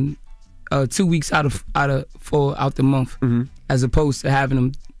 I get them 2 weeks out of the month, mm-hmm. as opposed to having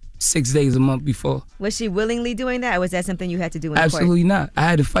them 6 days a month before. Was she willingly doing that, or was that something you had to do in Absolutely court? Not. I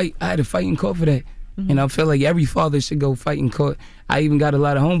had to fight in court for that. Mm-hmm. And I feel like every father should go fight in court. I even got a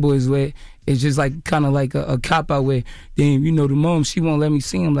lot of homeboys where it's just like kind of like a cop-out where, damn, you know, the mom, she won't let me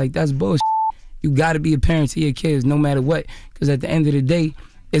see him. Like, that's bullshit. You got to be a parent to your kids no matter what, because at the end of the day,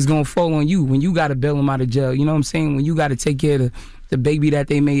 it's going to fall on you when you got to bail them out of jail. You know what I'm saying? When you got to take care of the baby that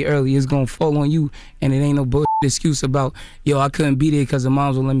they made early, it's going to fall on you, and it ain't no bullshit excuse about, yo, I couldn't be there because the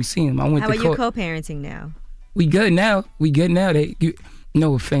moms won't let me see him. I went How to are court. you co-parenting now? We good now.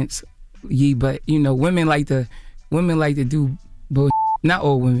 No offense, but you know, women like to do bullshit. Not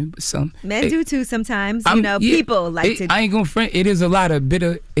all women, but some. Men do too sometimes. You know, people like to. I ain't gonna front. It is a lot of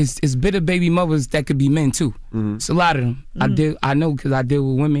bitter. It's bitter baby mothers that could be men too. Mm-hmm. It's a lot of them. Mm-hmm. I know because I deal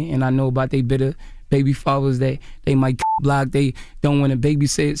with women and I know about they bitter baby fathers that they might block. They don't want to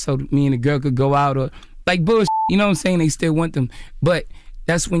babysit, so me and the girl could go out or like bullshit. You know what I'm saying? They still want them, but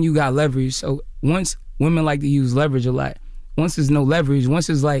that's when you got leverage. So once women like to use leverage a lot. Once there's no leverage, once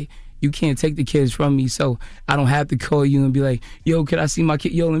it's like, you can't take the kids from me, so I don't have to call you and be like, yo, could I see my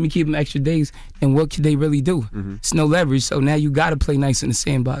kid? Yo, let me keep them extra days. And what could they really do? Mm-hmm. It's no leverage, so now you got to play nice in the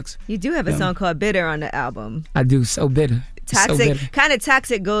sandbox. You do have a song called Bitter on the album. I do, so bitter. Toxic, so bitter. Kind of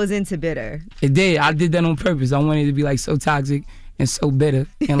toxic goes into bitter. It did. I did that on purpose. I wanted it to be like so toxic and so bitter.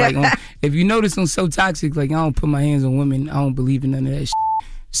 And like, if you notice on So Toxic, like I don't put my hands on women. I don't believe in none of that shit.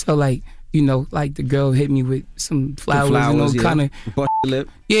 So like, you know, like the girl hit me with some flowers and all kind of bust your lip.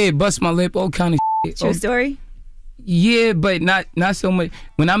 Yeah, bust my lip, all kind of shit. True story? Yeah, but not so much.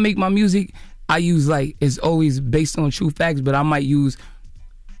 When I make my music, I use like, it's always based on true facts, but I might use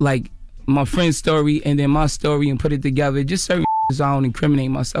like my friend's story and then my story and put it together. Just certain so I don't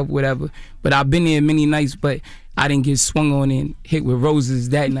incriminate myself, whatever. But I've been there many nights, but I didn't get swung on and hit with roses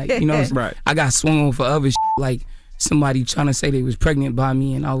that night. You know, Right. I got swung on for other like somebody trying to say they was pregnant by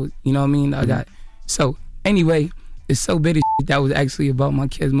me, and I was, you know what I mean? I got, so anyway, it's so bitter that was actually about my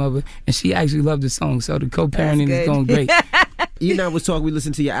kid's mother, and she actually loved the song, so the co-parenting is going great. You and I was talking, we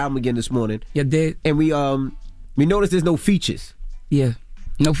listened to your album again this morning. You did? And we noticed there's no features. Yeah,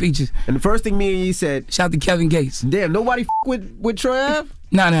 no features. And the first thing me and you said, shout out to Kevin Gates. Damn, nobody with Troy Ave?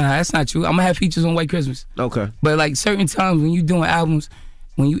 No, that's not true. I'm gonna have features on White Christmas. Okay. But like certain times when you doing albums,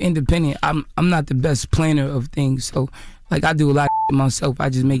 when you independent, I'm not the best planner of things. So like I do a lot of myself. I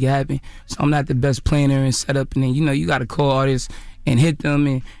just make it happen. So I'm not the best planner and setup. And then you gotta call artists and hit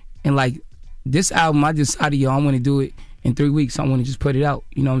them and like this album I decided I want to do it in 3 weeks. I want to just put it out.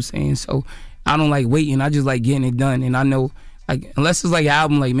 You know what I'm saying? So I don't like waiting. I just like getting it done. And I know like unless it's like an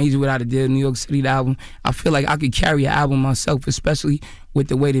album like Major Without a Deal, New York City the album, I feel like I could carry an album myself, especially with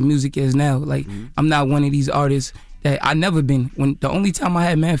the way the music is now. Like I'm not one of these artists that I never been. When the only time I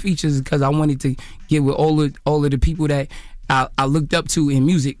had mad features is because I wanted to get with all of the people that I looked up to in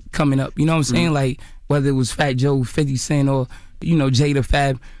music coming up. You know what I'm saying? Like whether it was Fat Joe, 50 Cent, or Jada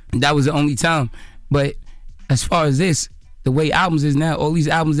Fab, that was the only time. But as far as this, the way albums is now, all these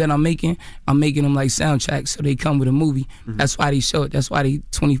albums that I'm making them like soundtracks, so they come with a movie. That's why they show it. That's why they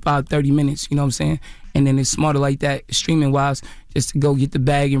 25, 30 minutes, you know what I'm saying? And then it's smarter like that, streaming-wise, just to go get the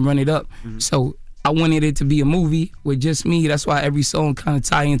bag and run it up. So I wanted it to be a movie with just me. That's why every song kind of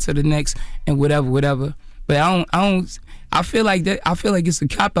tie into the next and whatever. But I feel like it's a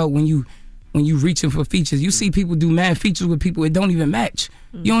cop-out when you reaching for features. You see people do mad features with people it don't even match.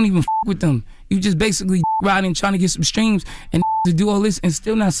 You don't even f with them. You just basically riding trying to get some streams and to do all this and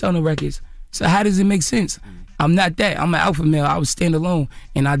still not selling records. So how does it make sense? I'm not that. I'm an alpha male. I was stand alone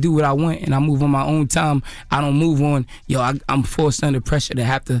and I do what I want and I move on my own time. I don't move on, I'm forced under pressure to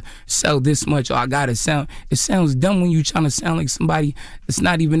have to sell this much or I gotta sound. It sounds dumb when you trying to sound like somebody that's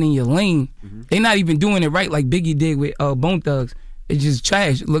not even in your lane. They not even doing it right like Biggie did with Bone Thugs. It's just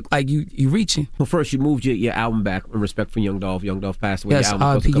trash. It looked like you reaching. Well, first you moved your album back in respect for Young Dolph. Young Dolph passed away. Yes,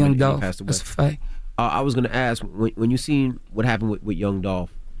 R.I.P. Young Dolph. That's a fact. I was gonna ask when you seen what happened with Young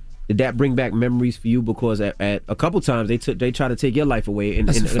Dolph, did that bring back memories for you? Because at a couple times they try to take your life away in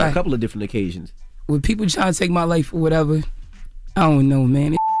a couple of different occasions. With people trying to take my life or whatever, I don't know,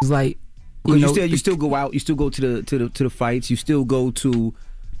 man. It's like you still go out, you still go to the fights, you still go to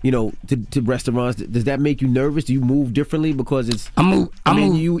to restaurants. Does that make you nervous? Do you move differently because it's?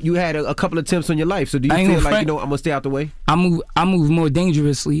 You had a couple of attempts on your life, so do you feel like I'm gonna stay out the way? I move more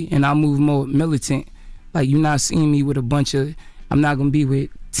dangerously and I move more militant. Like you're not seeing me with a bunch of. I'm not gonna be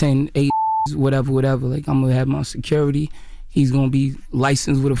with 10, 8, whatever. Like I'm gonna have my security. He's gonna be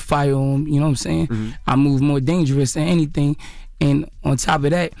licensed with a firearm. You know what I'm saying? I move more dangerous than anything, and on top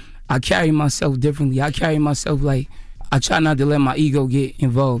of that, I carry myself differently. I carry myself like. I try not to let my ego get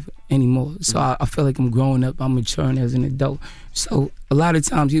involved anymore. So I feel like I'm growing up, I'm maturing as an adult. So a lot of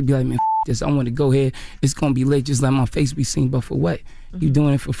times you'll be like, man, f this, I want to go here. It's gonna be lit, just let my face be seen, but for what? You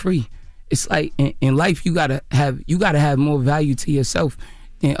doing it for free. It's like in life you gotta have more value to yourself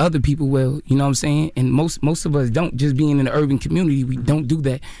than other people will, you know what I'm saying? And most of us don't. Just being in the urban community, we don't do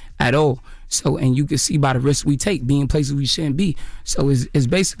that at all. So, and you can see by the risks we take, being places we shouldn't be. So it's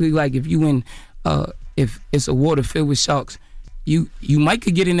basically like if you in if it's a water filled with sharks, you might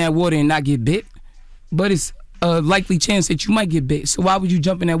could get in that water and not get bit, but it's a likely chance that you might get bit. So why would you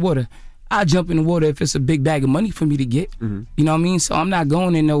jump in that water? I jump in the water if it's a big bag of money for me to get. You know what I mean? So I'm not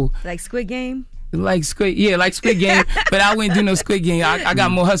going in no like Squid Game. Like Squid Game, but I wouldn't do no Squid Game. I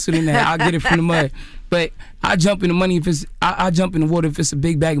got more hustle than that. I'll get it from the mud. But I jump in the money if it's I jump in the water if it's a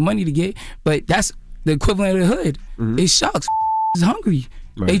big bag of money to get. But that's the equivalent of the hood. It's sharks. Is hungry.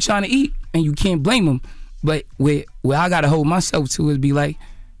 Right. They trying to eat, and you can't blame them. But where I gotta hold myself to is be like,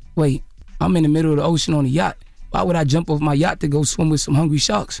 wait, I'm in the middle of the ocean on a yacht. Why would I jump off my yacht to go swim with some hungry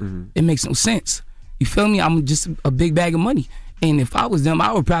sharks? It makes no sense. You feel me? I'm just a big bag of money. And if I was them,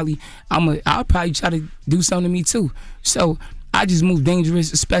 I'll probably try to do something to me too. So I just move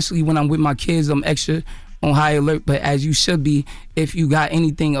dangerous, especially when I'm with my kids. I'm extra on high alert, but as you should be if you got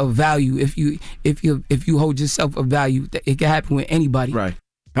anything of value. If you hold yourself of value, it can happen with anybody. Right.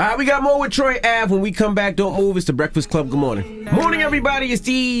 All right, we got more with Troy Ave. When we come back, don't move. It's the Breakfast Club. Good morning. Morning, everybody. It's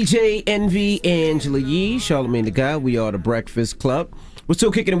DJ Envy, Angela Yee, Charlamagne the God. We are the Breakfast Club. We're still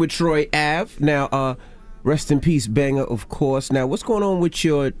kicking it with Troy Ave. Now, rest in peace, Banger, of course. Now, what's going on with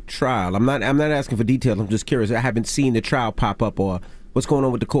your trial? I'm not asking for details. I'm just curious. I haven't seen the trial pop up or What's going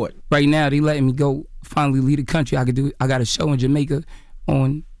on with the court? Right now, they letting me go finally leave the country. I got a show in Jamaica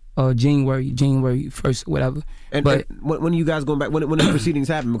on January 1st, whatever. But when are you guys going back? When the proceedings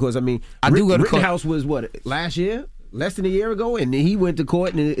happen? Because I mean, I do go to court. Rittenhouse was what, last year? Less than a year ago, and he went to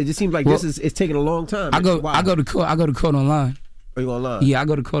court, and it just seems like it's taking a long time. I go to court online. Are you online? Yeah, I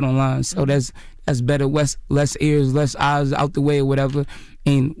go to court online. So that's better. Less ears, less eyes out the way or whatever.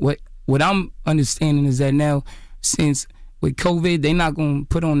 And what I'm understanding is that now, since with COVID, they not gonna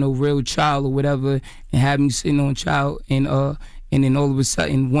put on no real trial or whatever, and have me sitting on trial, and then all of a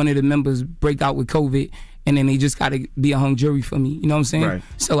sudden one of the members break out with COVID, and then they just gotta be a hung jury for me. You know what I'm saying? Right.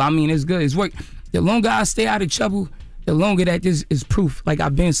 So I mean, it's good. It's work. The longer I stay out of trouble, the longer that this is proof. Like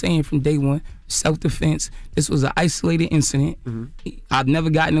I've been saying from day one, self-defense. This was an isolated incident. I've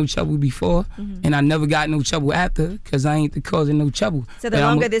never got no trouble before, and I never got no trouble after, because I ain't the cause of no trouble. So the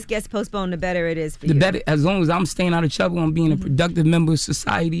longer this gets postponed, the better it is for you. The better, as long as I'm staying out of trouble, I'm being a productive member of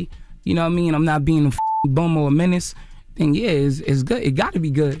society. You know what I mean? I'm not being a bum or a menace. Then yeah, it's good. It got to be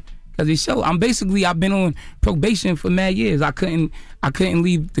good, because it show. I've been on probation for mad years. I couldn't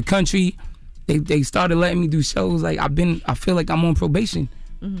leave the country. They started letting me do shows. Like I feel like I'm on probation,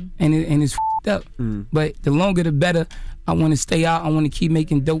 and it's up. But the longer the better. I want to stay out. I want to keep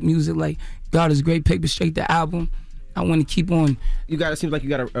making dope music. Like God is Great, Paper Straight, the album. I want to keep on. It seems like you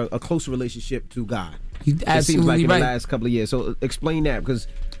got a closer relationship to God. It seems like in the last couple of years. So explain that, because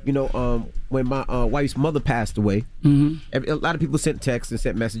when my wife's mother passed away, a lot of people sent texts and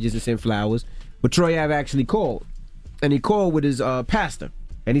sent messages and sent flowers, but Troy Ave actually called, and he called with his pastor.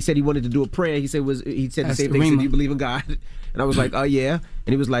 And he said he wanted to do a prayer. He said the same thing. He said, "Do you believe in God?" And I was like, yeah.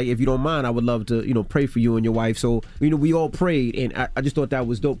 And he was like, "If you don't mind, I would love to, pray for you and your wife." So, we all prayed, and I just thought that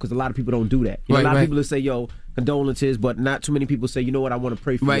was dope, because a lot of people don't do that. A lot of people will say, "Yo, condolences," but not too many people say, "You know what? I want to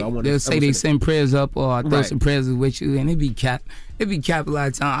pray for you." They'll say they send prayers up, or I throw some prayers with you, and it be cap a lot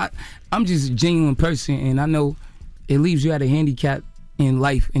of time. I'm just a genuine person, and I know it leaves you at a handicap in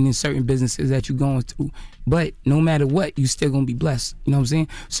life and in certain businesses that you're going through. But no matter what, you still gonna be blessed. You know what I'm saying?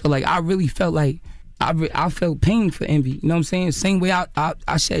 So like, I really felt like I felt pain for Envy. You know what I'm saying? Same way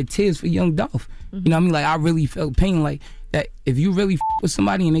I shed tears for Young Dolph. You know what I mean? Like, I really felt pain, like that. If you really with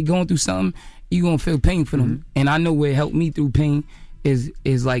somebody and they going through something, you gonna feel pain for them. And I know what helped me through pain is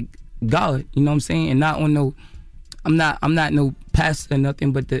like God. You know what I'm saying? And not on no, I'm not no pastor or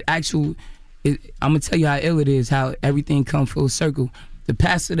nothing, but the actual, I'm gonna tell you how ill it is, how everything come full circle. The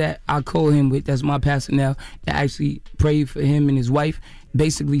pastor that I call him with, that's my pastor now, that actually prayed for him and his wife,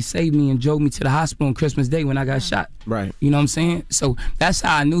 basically saved me and drove me to the hospital on Christmas Day when I got shot. Right. You know what I'm saying? So that's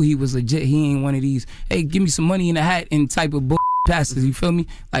how I knew he was legit. He ain't one of these, hey, give me some money in a hat and type of pastors, you feel me?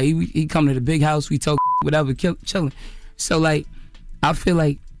 Like, he come to the big house, we talk, whatever, chilling. So like, I feel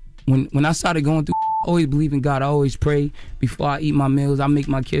like when I started going through, I always believe in God. I always pray before I eat my meals. I make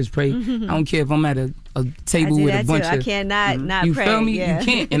my kids pray. I don't care if I'm at a table with a bunch of. I cannot not you pray. You feel me? Yeah. You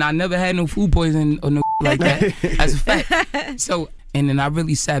can't. And I never had no food poisoning or no like that. That's a fact. So, and then I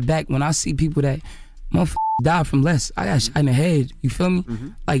really sat back when I see people that motherfuckers die from less. I got shot in the head. You feel me?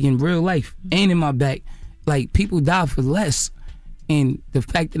 Like in real life and in my back. Like, people die for less. And the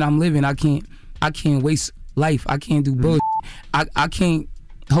fact that I'm living, I can't waste life. I can't do bullshit. I can't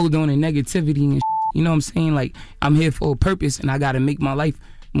hold on to negativity and shit. You know what I'm saying? Like, I'm here for a purpose, and I gotta make my life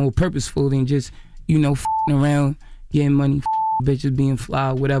more purposeful than just, f***ing around, getting money, bitches being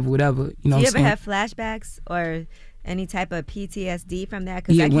fly, whatever. You know what I'm saying? Do you ever have flashbacks or any type of PTSD from that?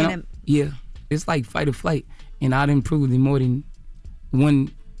 Cause yeah, it's like fight or flight, and I done proved in more than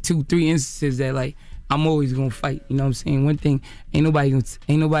 1, 2, 3 instances that, like, I'm always gonna fight. You know what I'm saying? One thing, ain't nobody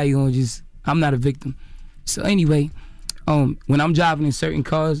gonna just, I'm not a victim. So anyway, when I'm driving in certain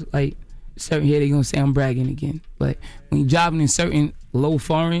cars, like certain here, they gonna say I'm bragging again. But when you're driving in certain low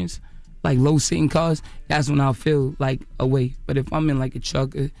foreigns, like low sitting cars, that's when I feel like away. But if I'm in like a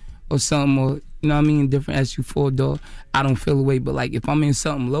truck or something, or you know what I mean, different SU 4-door, I don't feel away. But like if I'm in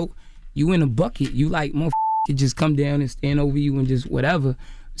something low, you in a bucket, you like motherfucker could just come down and stand over you and just whatever.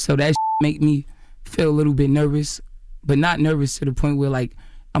 So that make me feel a little bit nervous, but not nervous to the point where like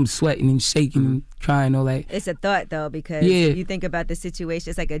I'm sweating and shaking and crying or like. It's a thought though, because you think about the situation.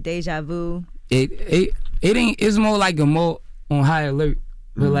 It's like a deja vu. It ain't. It's more like a more on high alert.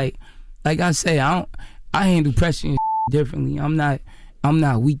 But like I say, I handle pressure and differently. I'm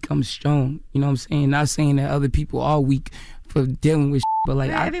not weak. I'm strong. You know what I'm saying? Not saying that other people are weak for dealing with but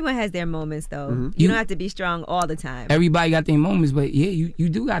like everyone has their moments though. You don't have to be strong all the time. Everybody got their moments, but yeah, you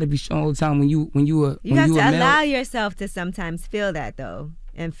do got to be strong all the time when you have to allow yourself to sometimes feel that though.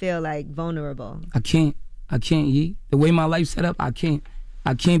 And feel like vulnerable. I can't, The way my life's set up, I can't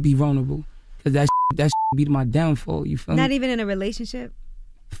be vulnerable, because that be my downfall. You feel me? Not even in a relationship?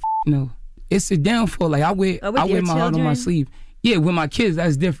 No. It's a downfall. Like I wear my heart on my sleeve. Yeah, with my kids,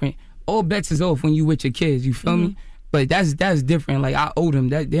 that's different. All bets is off when you with your kids, you feel me? But that's different. Like I owe them.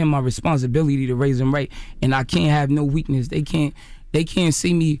 They're my responsibility to raise them right. And I can't have no weakness. They can't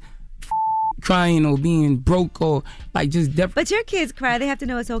see me crying or being broke or like just different. But your kids cry. They have to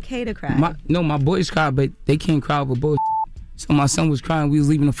know it's okay to cry. My boys cry, but they can't cry over bullshit. So my son was crying. We was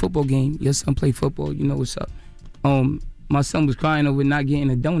leaving a football game. Your son play football. You know what's up. My son was crying over not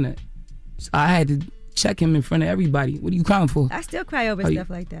getting a donut. So I had to check him in front of everybody. What are you crying for? I still cry over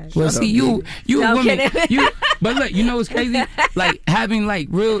stuff like that. Well, see, you a woman. But look, you know what's crazy? Like having like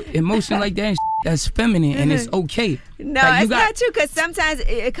real emotion like that, and that's feminine, and it's okay. No, like, it's not true, because sometimes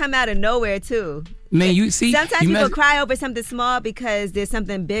it come out of nowhere too. Man, you see, sometimes people cry over something small because there's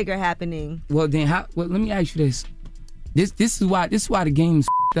something bigger happening. Well, then let me ask you this. This is why the game's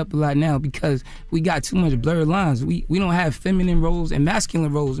up a lot now, because we got too much blurred lines. We don't have feminine roles and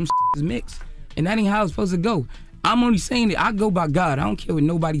masculine roles. Them is mixed. And that ain't how it's supposed to go. I'm only saying that I go by God. I don't care what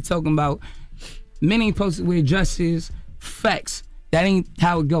nobody talking about. Men ain't supposed to wear dresses. Facts. That ain't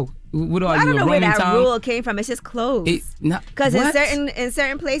how it go. What are you? I don't know where that time? rule came from. It's just clothes. Because in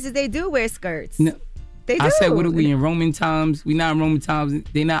certain places they do wear skirts. No. They do. I said, what are we in Roman times? We not in Roman times.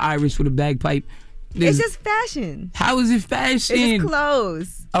 They not Irish with a bagpipe. It's just fashion. How is it fashion? It's just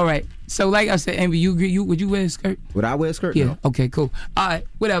clothes. All right. So like I said, Envy, you agree? Would you wear a skirt? Would I wear a skirt? Yeah. No. Okay. Cool. All right.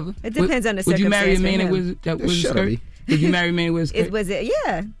 Whatever. It depends on the Would you marry a circumstance man for that him. was a skirt? Would you marry a man with a skirt? Was it?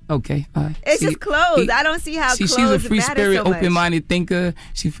 Yeah. Okay. All right. It's just clothes. I don't see how clothes she's a free matter spirit, so much. open-minded thinker.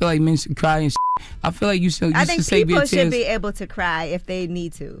 She feel like men should cry and shit. I feel like you should. I think people should be able to cry if they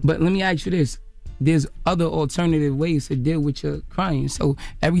need to. But let me ask you this. There's other alternative ways to deal with your crying. So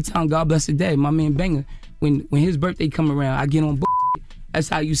every time God bless the day, my man Banger, when his birthday come around, I get on bullshit. That's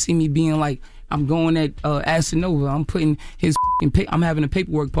how you see me being like, I'm going at Asanova. I'm putting his I'm having a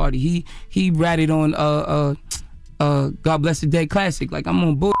paperwork party. He ratted on God Bless the Dead Classic. Like I'm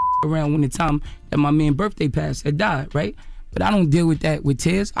on bullshit around when the time that my man birthday passed had died, right? But I don't deal with that with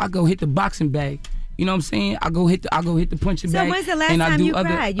tears. I go hit the boxing bag. You know what I'm saying? I go hit the punching bag. So when's the last time you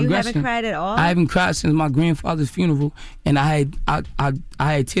cried? You haven't cried at all? I haven't cried since my grandfather's funeral, and I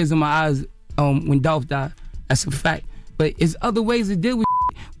had tears in my eyes when Dolph died. That's a fact. But it's other ways to deal with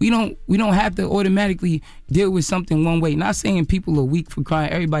shit. We don't have to automatically deal with something one way. Not saying people are weak for crying.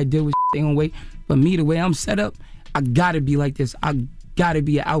 Everybody deal with shit their own way. But me, the way I'm set up, I gotta be like this. I gotta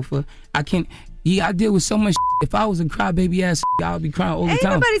be an alpha. I deal with so much shit. If I was a crybaby ass, I would be crying all the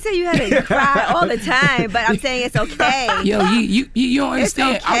time. Ain't nobody say you had to cry all the time, but I'm saying it's okay. Yo, you don't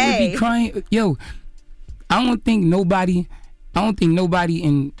understand. It's okay. I would be crying. Yo, I don't think nobody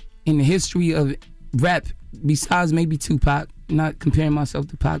in the history of rap, besides maybe Tupac, not comparing myself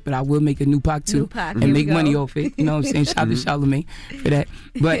to Pac, but I will make a new Pac too and make money off it. You know what I'm saying? Shout out to Charlamagne for that.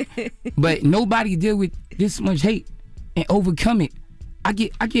 But nobody deal with this much hate and overcome it. I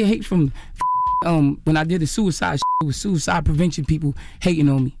get hate from when I did the suicide shit, it was suicide prevention people hating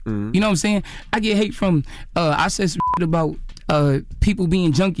on me. You know what I'm saying? I get hate from I said some shit about people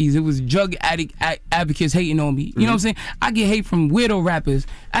being junkies. It was drug addict advocates hating on me. You know what I'm saying? I get hate from weirdo rappers.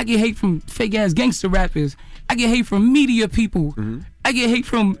 I get hate from fake ass gangster rappers. I get hate from media people. I get hate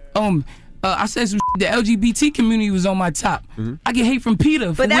from I said some shit, the LGBT community was on my top. I get hate from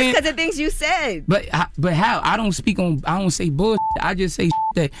Peter. But that's because of things you said. But how? I don't say bullshit. I just say shit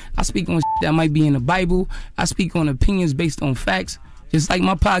that I speak on shit that might be in the Bible. I speak on opinions based on facts. Just like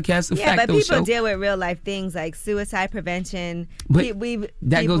my podcast, the Yeah, Facto but people Show. deal with real life things like suicide prevention. But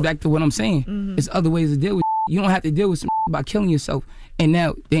that goes back to what I'm saying. It's other ways to deal with shit. You don't have to deal with some shit by killing yourself. And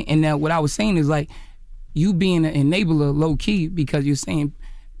now what I was saying is like you being an enabler low key because you're saying,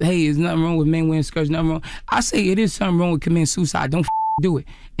 hey, there's nothing wrong with men wearing skirts, nothing wrong. I say it is something wrong with committing suicide. Don't do it.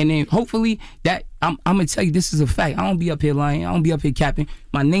 And then hopefully that I'm gonna tell you this is a fact. I don't be up here lying. I don't be up here capping.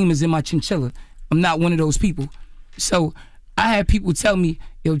 My name is in my chinchilla. I'm not one of those people. So I had people tell me,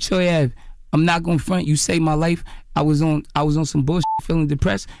 yo, Troy Ave, I'm not gonna front. You saved my life. I was on some bullshit, feeling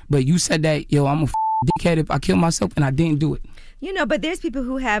depressed. But you said that, yo, I'm a dickhead if I kill myself, and I didn't do it. You know, but there's people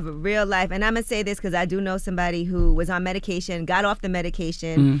who have real life, and I'm going to say this because I do know somebody who was on medication, got off the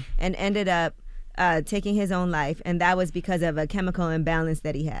medication, and ended up taking his own life, and that was because of a chemical imbalance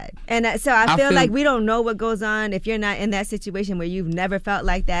that he had. And so I feel like we don't know what goes on if you're not in that situation where you've never felt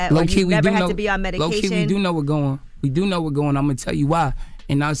like that, or you've never had to be on medication. Low-key, we do know what's going on. We do know what's going on. I'm going to tell you why.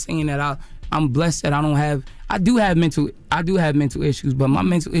 And not saying that I'm blessed that I do have mental issues, but my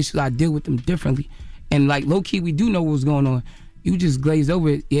mental issues, I deal with them differently. And like low-key, we do know what's going on. You just glazed over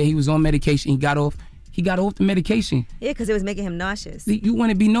it. Yeah, he was on medication. He got off. He got off the medication. Yeah, because it was making him nauseous. You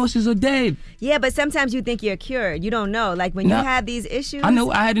want to be nauseous or dead? Yeah, but sometimes you think you're cured. You don't know. Like when you have these issues. I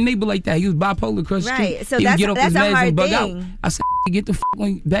know. I had a neighbor like that. He was bipolar across the street. Right. So he would get off his that's a meds hard and bug thing. out. I said, get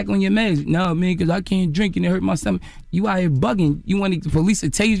the back on your meds. No, man, because I can't drink and it hurt my stomach. You out here bugging. You want the police to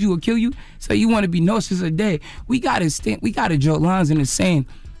tase you or kill you? So you want to be nauseous or dead? We gotta draw lines in the sand.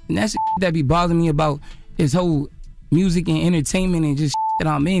 And that's that be bothering me about this whole music and entertainment and just that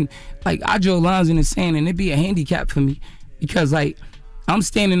I'm in. Like I draw lines in the sand and it be a handicap for me because like I'm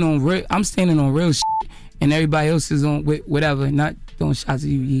standing on real shit and everybody else is on whatever. Not throwing shots at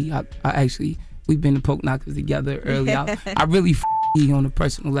you, Yee. I actually we've been to Poke Knockers together early. I really Yee on a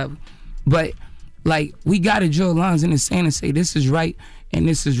personal level, but like we gotta draw lines in the sand and say this is right and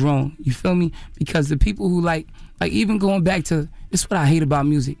this is wrong. You feel me? Because the people who like even going back to this, is what I hate about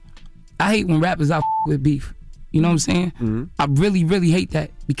music. I hate when rappers out with beef. You know what I'm saying? Mm-hmm. I really, really hate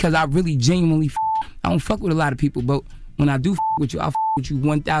that because I really genuinely I don't fuck with a lot of people, but when I do with you, I with you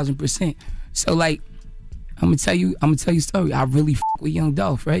 1,000%. So like, I'm gonna tell you a story. I really with Young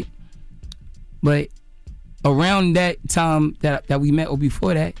Dolph, right? But around that time that we met or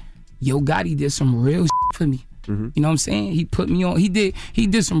before that, Yo Gotti did some real for me. Mm-hmm. You know what I'm saying? He put me on. He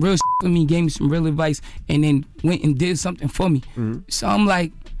did some real for me, gave me some real advice, and then went and did something for me. Mm-hmm. So I'm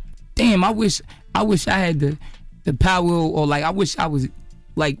like, damn, I wish I had the power, or like I wish I was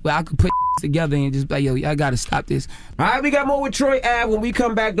like where I could put together and just be like, yo, I gotta stop this. All right, we got more with Troy Ave. When we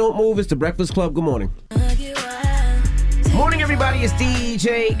come back, don't move. It's the Breakfast Club. Good morning. Morning, everybody. It's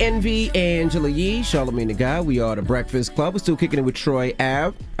DJ Envy, Angela Yee, Charlamagne the Guy. We are the Breakfast Club. We're still kicking it with Troy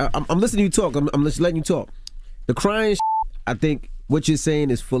Ave. I'm listening to you talk. I'm just letting you talk. The crying I think what you're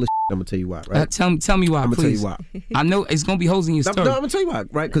saying is full of I'm gonna tell you why, right? Tell me why, I'm gonna please. tell you why. I know it's gonna be holes in your story. No, I'm gonna tell you why,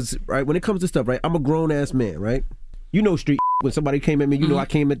 right? Because when it comes to stuff, right, I'm a grown ass man, right? You know street. When somebody came at me, you know I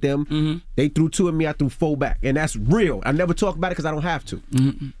came at them. Mm-hmm. They threw 2 at me, I threw 4 back, and that's real. I never talk about it because I don't have to,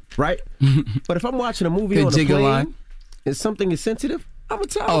 right? But if I'm watching a movie on a plane and something is sensitive, I'm gonna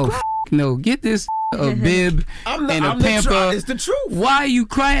tell you. No, get this a bib and a pamper. It's the truth. Why are you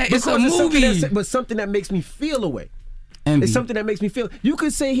crying? It's a movie. But something that makes me feel away. Envy. It's something that makes me feel. You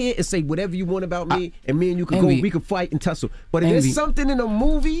can sit here and say whatever you want about me, and me and you can go. We can fight and tussle. But if there's something in a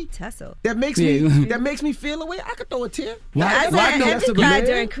movie that makes me feel away, I could throw a tear. Why less of a man?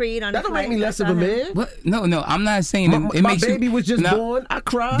 During Creed on that don't make me less of a man. What? No, I'm not saying it my makes baby you, was just born. I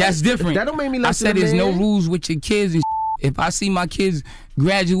cried. That's different. That don't make me less of a man. I said there's no rules with your kids and. If I see my kids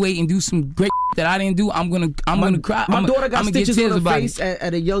graduate and do some great that I didn't do, I'm gonna cry. My daughter got stitches on her face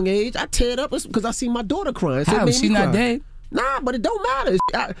at a young age. I tear it up because I see my daughter crying. So how? She's not dead. Nah, but it don't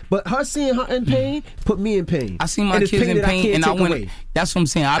matter. But her seeing her in pain put me in pain. I see my kids in pain, and I want. That's what I'm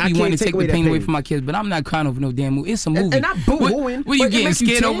saying. I be wanting to take the pain away from my kids, but I'm not crying over no damn movie. It's a movie. And I'm boo-hooing. What you getting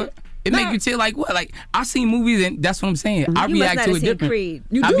scared over? It make you tell like what? Like I seen movies and that's what I'm saying. I react to it different. Creed.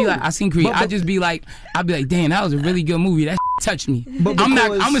 I be like, I seen Creed. I just be like, damn, that was a really good movie. That touched me. I'm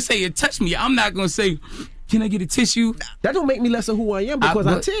gonna say it touched me. I'm not gonna say, can I get a tissue? That don't make me less of who I am because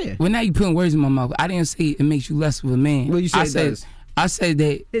I tear. Well, now you putting words in my mouth. I didn't say it makes you less of a man. Well, you said I said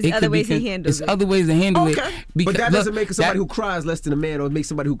that there's other ways to handle it. There's other ways to handle it. But that doesn't make somebody who cries less than a man or make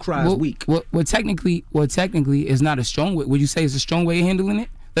somebody who cries weak. Well, technically, it's not a strong way. Would you say it's a strong way of handling it?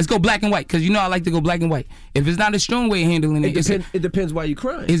 Let's go black and white, because you know I like to go black and white. If it's not a strong way of handling it, it depends why you're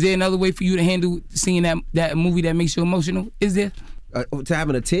crying. Is there another way for you to handle seeing that movie that makes you emotional? Is there? To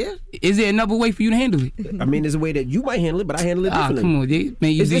having a tear? Is there another way for you to handle it? I mean, there's a way that you might handle it, but I handle it differently. Come on, man.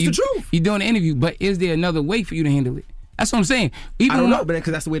 It's the truth. You're doing an interview, but is there another way for you to handle it? That's what I'm saying. I don't know, but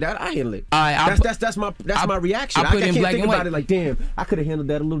because that's the way that I handle it. That's my reaction. I can't think about it like, damn, I could have handled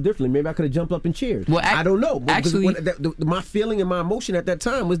that a little differently. Maybe I could have jumped up and cheered. Well, I don't know. Actually, my feeling and my emotion at that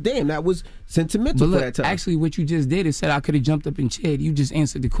time was, damn, that was sentimental for that time. Actually, what you just did is said I could have jumped up and cheered. You just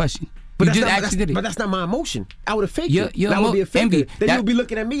answered the question. But that's not my emotion. I would have faked it. That would be a fake. Then you would be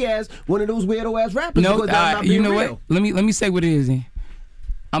looking at me as one of those weirdo ass rappers. No, you know real. What? Let me say what it is. Then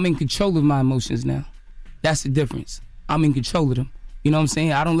I'm in control of my emotions now. That's the difference. I'm in control of them. You know what I'm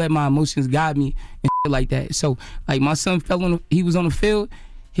saying? I don't let my emotions guide me and shit like that. So, like my son he was on the field,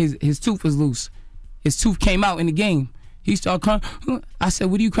 his tooth was loose. His tooth came out in the game. He started crying. I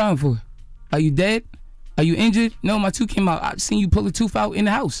said, what are you crying for? Are you dead? Are you injured? No, my tooth came out. I seen you pull a tooth out in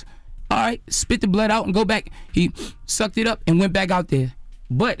the house. All right, spit the blood out and go back. He sucked it up and went back out there.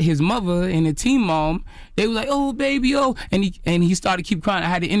 But his mother and the team mom, they were like, oh, baby, oh. And he started to keep crying. I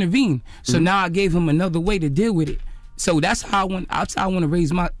had to intervene. So now I gave him another way to deal with it. So that's how I want to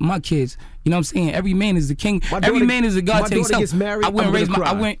raise my kids. You know what I'm saying? Every man is the king. Every man is a god to himself. Gets married, I wouldn't raise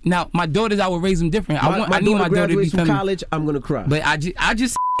my. Now my daughters, I would raise them different. I need my daughter to be feminine. College, I'm gonna cry. But I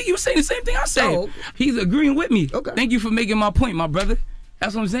just you say the same thing I say. Oh. He's agreeing with me. Okay. Thank you for making my point, my brother.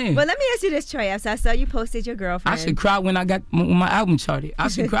 That's what I'm saying. But let me ask you this, Trey. I saw you posted your girlfriend. I should cry when I got my album charted. I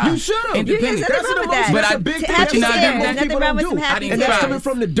should cry. You should. Independent. That's a big thing. Nothing wrong with some happy and tears. that's coming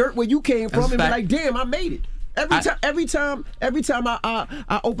from the dirt where you came from, and be like, damn, I made it. Every time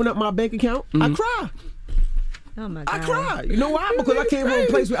I open up my bank account, I cry. Oh my God. I cry. You know why? Because I came from a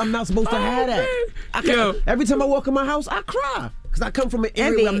place where I'm not supposed to have that. Every time I walk in my house, I cry. Because I come from an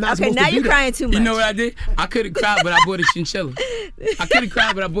area where I'm not supposed to be. Okay, now you're crying too much. You know what I did? I could have cried, but I bought a chinchilla.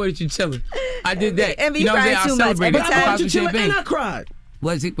 I did that. And you know what I'm saying? I celebrated. But I bought chinchilla and I cried.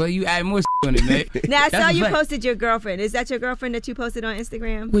 Was it? Well, you add more on it, man. Now, I saw you posted your girlfriend. Is that your girlfriend that you posted on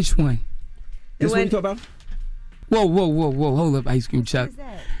Instagram? Which one? This one you talk about? Whoa. Hold up, Ice Cream Chuck.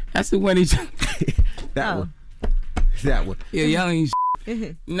 That's the one That one. That one. Yeah, y'all ain't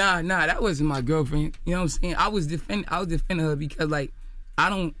Nah, that wasn't my girlfriend. You know what I'm saying? I was defending her because, like,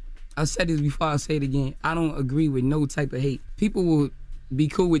 I said this before, I'll say it again. I don't agree with no type of hate. People will be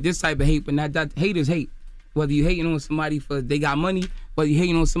cool with this type of hate, but not that. Hate is hate. Whether you hating on somebody for they got money, whether you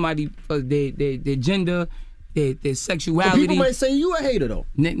hating on somebody for their gender, their sexuality. But people might say you a hater though.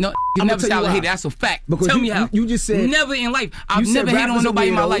 No, you never say I was a hater. That's a fact. Because Tell me how. You just said never in life. I've never hated on nobody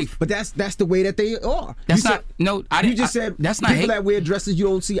in my life. But that's the way that they are. That's not. No, I didn't. You just said that's not people hate. that wear dresses you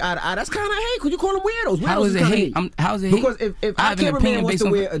don't see eye to eye. That's kind of hate because you call them weirdos. How is it hate? How is it hate? Because if I cameraman wants to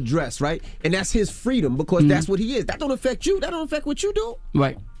wear a dress, right, and that's his freedom because that's what he is. That don't affect you. That don't affect what you do.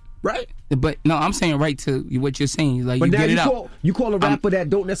 Right. Right? But no, I'm saying right to what you're saying. Like, but you now get it out. You call a rapper that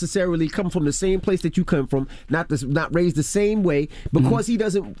don't necessarily come from the same place that you come from, not raised the same way, because he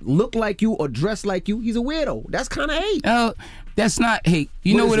doesn't look like you or dress like you. He's a weirdo. That's kind of hate. That's not hate.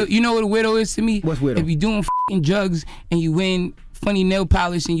 You know what a weirdo is to me? What's weirdo? If you're doing fucking drugs and you wearing funny nail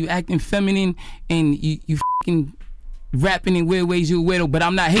polish and you acting feminine and you fucking rapping in weird ways, you a weirdo. But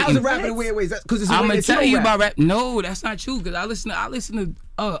I'm not hating. How's it rapping in weird ways? Because I'm gonna tell you about rap. No, that's not true. Because I listen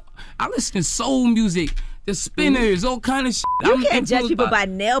to soul music, the Spinners, all kind of shit. You can't judge people by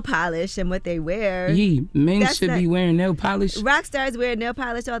nail polish and what they wear. Yeah, men should be wearing nail polish. Rock stars wear nail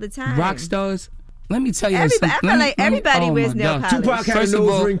polish all the time. Rock stars. Let me tell you something. I feel like everybody wears nail polish. Tupac had a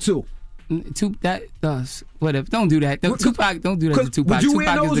nose ring too. Whatever. Don't do that. Tupac, don't do that to Tupac. Would you Tupac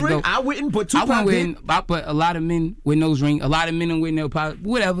wear nose is the ring? dope. I wouldn't, but Tupac did. But a lot of men wear nose ring. A lot of men don't wear nail polish.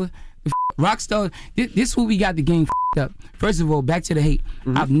 Whatever. Rock stars. This is what we got the game up. First of all, back to the hate.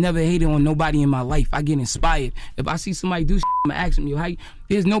 I've never hated on nobody in my life. I get inspired. If I see somebody do shit, I'm gonna ask them, yo,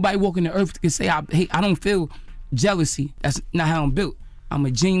 there's nobody walking the earth that can say I hate. I don't feel jealousy. That's not how I'm built. I'm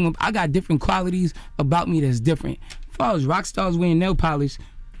a genuine. I got different qualities about me that's different. As far as rock stars wearing nail polish,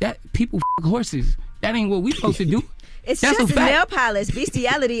 that people horses. That ain't what we supposed to do. It's just nail polish.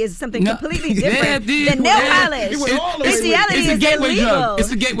 Bestiality is something completely different than nail polish. Bestiality is a gateway illegal. drug.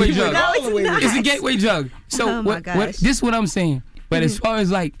 It's a gateway drug. No, it's not. It's a gateway drug. So this is what I'm saying. But as far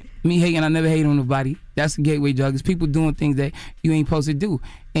as like me hating, I never hate on nobody. That's a gateway drug. It's people doing things that you ain't supposed to do.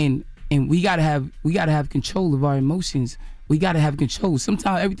 And we gotta have control of our emotions. We gotta have control.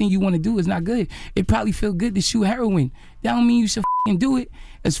 Sometimes everything you want to do is not good. It probably feel good to shoot heroin. That don't mean you should do it.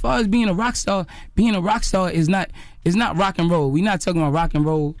 As far as being a rock star is not rock and roll. We're not talking about rock and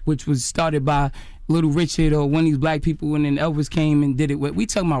roll, which was started by Little Richard or one of these black people, and then Elvis came and did it. We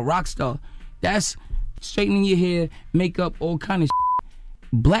talking about rock star. That's straightening your hair, makeup, all kind of shit.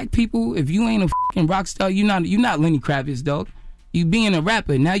 Black people, if you ain't a fucking rock star, you're not Lenny Kravitz, dog. You being a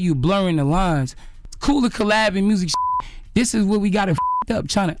rapper, now you blurring the lines. It's cool to collab in music shit. This is where we got it up.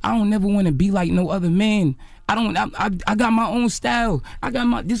 I don't never want to be like no other man. I got my own style.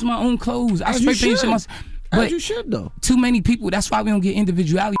 This is my own clothes. I straight finish myself. But you should though. Too many people. That's why we don't get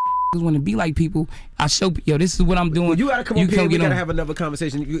individuality. Want to be like people. I show this is what I'm doing. Well, you gotta come up here. We gotta have another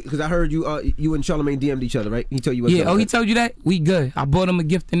conversation because I heard you and Charlamagne DM'd each other, right? He told you what. Yeah. He told you that. We good. I bought him a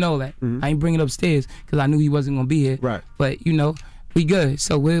gift and all that. I ain't bring it upstairs because I knew he wasn't gonna be here. Right. But we good.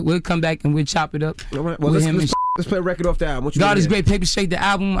 So we'll come back and we'll chop it up. All right. Well, let's play a record off the album. What you God is Great, Paper Straight, the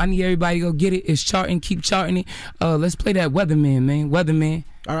album. I need everybody to go get it. It's charting. Keep charting it. Let's play that Weatherman, man. Weatherman.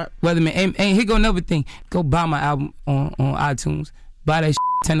 All right. Weatherman. And here go another thing. Go buy my album on iTunes. Buy that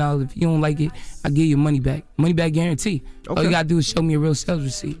 $10. If you don't like it, I give you money back. Money back guarantee. Okay. All you gotta do is show me a real sales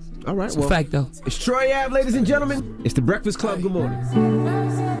receipt. All right. It's a fact though. It's Troy Ave, ladies and gentlemen. It's the Breakfast Club. Good morning.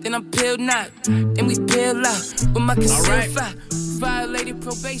 Then I'm peeled out, then we peel out with my concealed fire. violated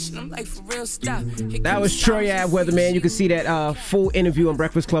probation. I'm like, for real, stop. That was Troy Ave Weatherman. You can see that full interview on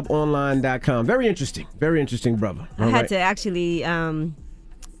breakfastclubonline.com. Very interesting brother. I had to actually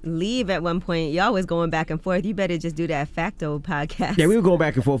leave at one point. Y'all was going back and forth. You better just do that Facto podcast. Yeah, we were going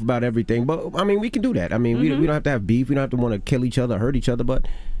back and forth about everything, but I mean, we can do that. I mean, we don't have to have beef. We don't have to want to kill each other, hurt each other. But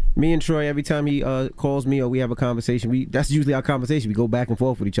me and Troy, every time he calls me or we have a conversation, that's usually our conversation. We go back and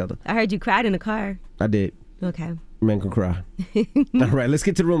forth with each other. I heard you cried in the car. I did. Okay. Men can cry. All right, let's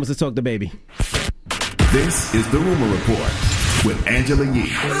get to the rumors. Let's talk the baby. This is the Rumor Report with Angela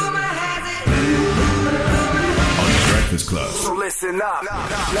Yee on the Breakfast Club. So listen up.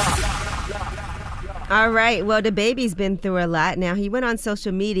 All right. Well, the baby's been through a lot. Now, he went on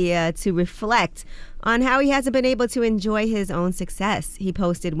social media to reflect on how he hasn't been able to enjoy his own success. He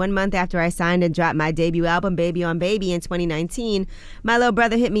posted, 1 month after I signed and dropped my debut album, Baby on Baby, in 2019, my little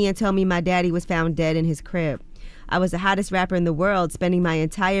brother hit me and told me my daddy was found dead in his crib. I was the hottest rapper in the world, spending my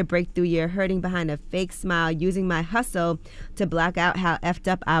entire breakthrough year hurting behind a fake smile, using my hustle to block out how effed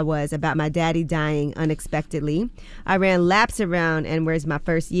up I was about my daddy dying unexpectedly. I ran laps around and was my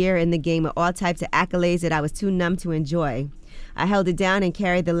first year in the game with all types of accolades that I was too numb to enjoy. I held it down and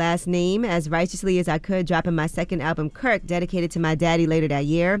carried the last name as righteously as I could, dropping my second album, Kirk, dedicated to my daddy later that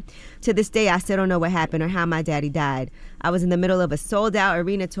year. To this day, I still don't know what happened or how my daddy died. I was in the middle of a sold-out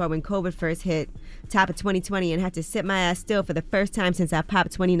arena tour when COVID first hit, top of 2020, and had to sit my ass still for the first time since I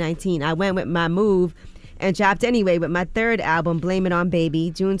popped 2019. I went with my move and dropped anyway with my third album, Blame It On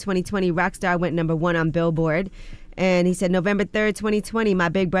Baby. June 2020, Rockstar went #1 on Billboard. And he said, November 3rd, 2020, my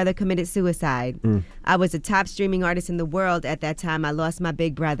big brother committed suicide. I was the top streaming artist in the world at that time. I lost my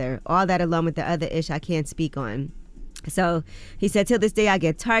big brother. All that along with the other ish I can't speak on. So he said, till this day, I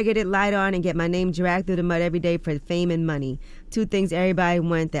get targeted, lied on, and get my name dragged through the mud every day for fame and money. Two things everybody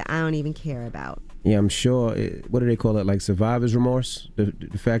want that I don't even care about. Yeah, I'm sure. What do they call it? Like survivor's remorse? The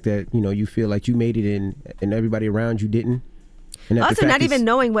fact that, you feel like you made it and everybody around you didn't. And also, not even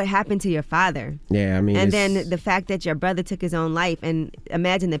knowing what happened to your father. Yeah, I mean. And then the fact that your brother took his own life, and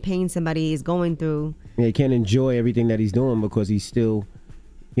imagine the pain somebody is going through. Yeah, he can't enjoy everything that he's doing because he's still,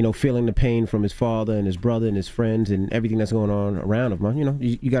 feeling the pain from his father and his brother and his friends and everything that's going on around him.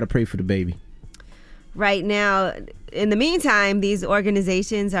 You got to pray for the baby. Right now, in the meantime, these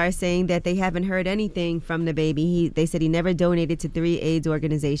organizations are saying that they haven't heard anything from the baby. They said he never donated to 3 AIDS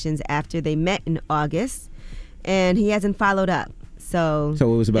organizations after they met in August, and he hasn't followed up. So it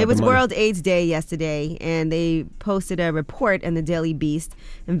was about it was the money. World AIDS Day yesterday, and they posted a report in the Daily Beast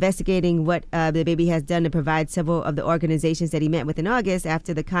investigating what the baby has done to provide several of the organizations that he met with in August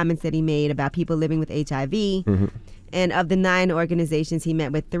after the comments that he made about people living with HIV. And of the 9 organizations he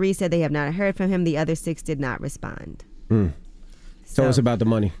met with, 3 said they have not heard from him. The other 6 did not respond. So it's about the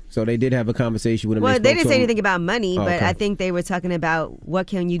money. So they did have a conversation with him. Well, they didn't say anything about money, but okay. I think they were talking about what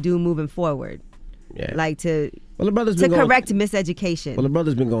can you do moving forward. Yeah. Like to correct miseducation. Well, the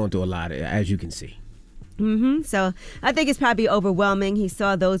brother's been going through a lot, as you can see. So I think it's probably overwhelming. He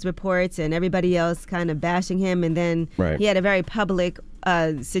saw those reports and everybody else kind of bashing him, and then he had a very public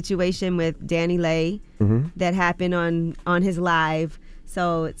situation with Danny Lay that happened on his live.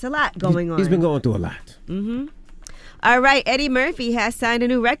 So it's a lot going on. He's been going through a lot. All right, Eddie Murphy has signed a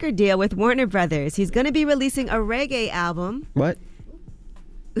new record deal with Warner Brothers. He's going to be releasing a reggae album. What?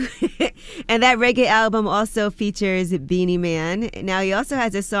 And that reggae album also features Beanie Man. Now, he also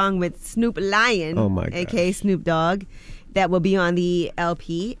has a song with Snoop Lion, a.k.a. Snoop Dogg, that will be on the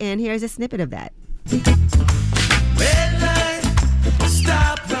LP. And here's a snippet of that. Red light,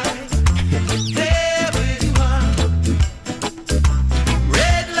 stop right there where you are.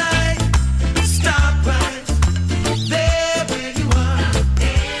 Red light, stop right there where you are.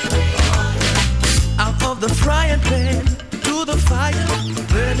 Out of the frying pan to the fire,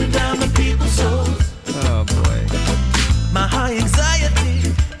 burning down the people's souls. Oh boy. My high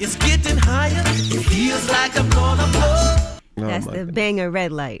anxiety is getting higher. It feels like I'm gonna blow. That's the banger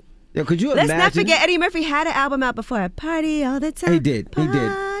Red Light. Yo, could you Let's imagine? not forget Eddie Murphy had an album out before. Party all the time. He did.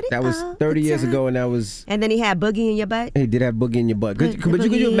 That was 30 years ago, and that was. And then he had Boogie in Your Butt. He did have Boogie in Your Butt. But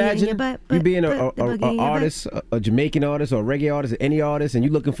could you imagine you being an artist, a Jamaican artist or a reggae artist, or any artist, and you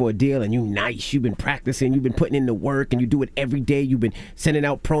looking for a deal, and you nice, you've been practicing, you've been putting in the work, and you do it every day, you've been sending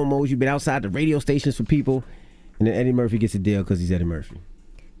out promos, you've been outside the radio stations for people, and then Eddie Murphy gets a deal because he's Eddie Murphy.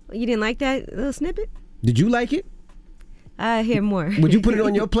 You didn't like that little snippet? Did you like it? I hear more. Would you put it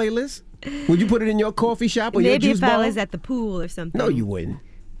on your playlist? Would you put it in your coffee shop or Maybe your juice if bar? I was at the pool or something. No, you wouldn't.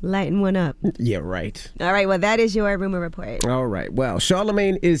 Lighten one up. Yeah, right. All right, well, that is your rumor report. All right. Well,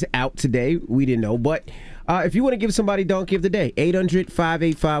 Charlemagne is out today. We didn't know, but if you want to give somebody Donkey of the Day,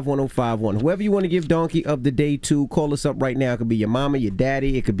 800-585-1051. Whoever you want to give Donkey of the Day to, call us up right now. It could be your mama, your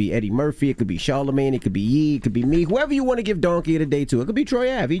daddy. It could be Eddie Murphy. It could be Charlemagne. It could be Yee. It could be me. Whoever you want to give Donkey of the Day to. It could be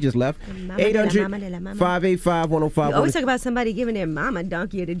Troy Ave. He just left. 800-585-1051. You always talk about somebody giving their mama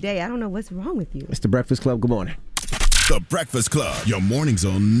Donkey of the Day. I don't know what's wrong with you. It's the Breakfast Club. Good morning. The Breakfast Club. Your mornings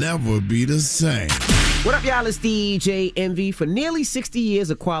will never be the same. What up, y'all? It's DJ Envy. For nearly 60 years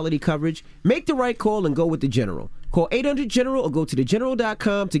of quality coverage, make the right call and go with the General. Call 800-GENERAL or go to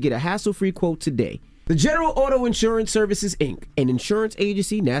thegeneral.com to get a hassle-free quote today. The General Auto Insurance Services, Inc., an insurance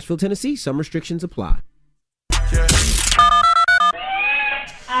agency, Nashville, Tennessee. Some restrictions apply.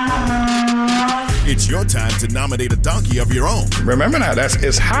 It's your time to nominate a donkey of your own. Remember now,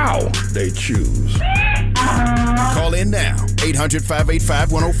 it's how they choose. Call in now,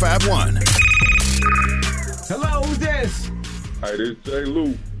 800-585-1051. Hello, who's this? Hey, this is J.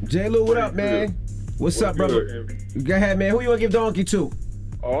 Lou. J. Lou, what up, man? What's up, brother? Go ahead, man. Who you want to give Donkey to?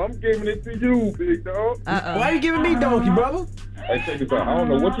 Oh, I'm giving it to you, big dog. Why you giving me Donkey, brother? Hey, check this out. I don't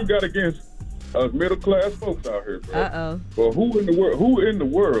know what you got against us middle-class folks out here, bro. But who in the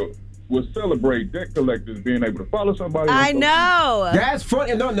world will celebrate debt collectors being able to follow somebody? I know. That's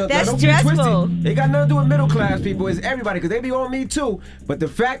funny. No, that's don't stressful. Be twisted. It got nothing to do with middle class people. It's everybody, because they be on me too. But the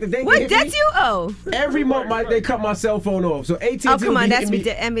fact that they what debts you owe? Every month, they cut my cell phone off. So AT&T. Oh, come on, that's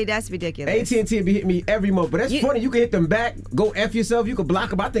ridiculous. That's ridiculous. AT&T be hitting me every month. But that's funny. You can hit them back, go F yourself. You can block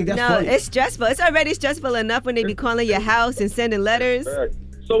them. I think that's funny. No, it's stressful. It's already stressful enough when they be calling your house and sending letters.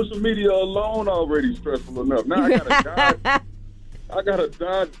 Social media alone already stressful enough. Now I got a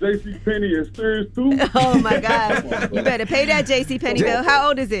Dodge JCPenney in Series 2. Oh, my God. You better pay that JCPenney bill. How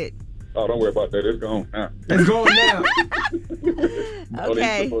old is it? Oh, don't worry about that. It's gone now. It's gone now.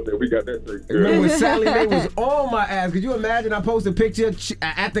 Okay. We got that taken care Remember of. when Sally Mae was on my ass? Could you imagine I post a picture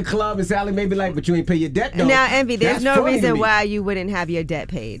at the club and Sally Mae be like, but you ain't pay your debt, though. Now, Envy, there's That's no funny to reason me. why you wouldn't have your debt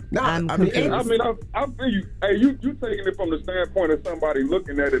paid. Nah, I'm I confused. feel you. Hey, you taking it from the standpoint of somebody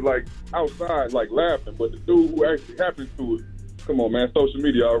looking at it like outside, like laughing, but the dude who actually happens to it, come on, man, social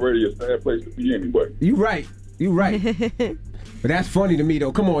media already a sad place to be anyway. You right. But that's funny to me,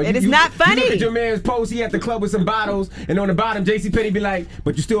 though. Come on. It is not funny. You look at your man's post, he at the club with some bottles, and on the bottom, JCPenney be like,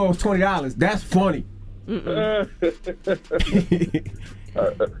 but you still owe us $20. That's funny.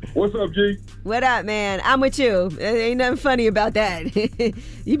 What's up, G? What up, man? I'm with you. There ain't nothing funny about that.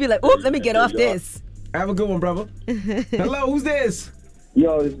 You be like, oop, let me get off this. Have a good one, brother. Hello, who's this?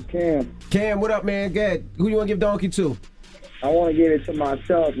 Yo, this is Cam. Cam, what up, man? Go ahead. Who you want to give Donkey to? I want to give it to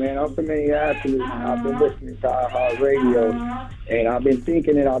myself, man. I'm from Minneapolis, and I've been listening to iHeartRadio, and I've been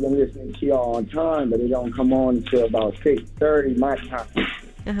thinking that I've been listening to y'all on time, but it don't come on until about 6:30 my time.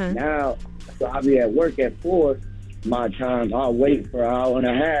 Now, so I'll be at work at 4 my time. I'll wait for an hour and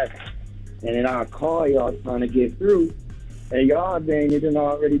a half, and then I'll call y'all trying to get through, and y'all dang, you done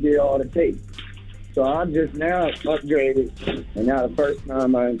already did all the tapes. So I just now upgraded, and now the first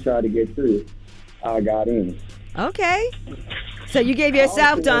time I tried to get through, I got in. Okay. So you gave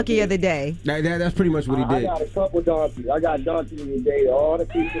yourself Donkey of the Day. That's pretty much what he did. I got a couple donkeys. I got Donkey of the Day. All the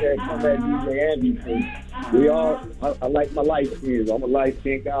people that come at DJ Andy, we all, I like my light skins. I'm a light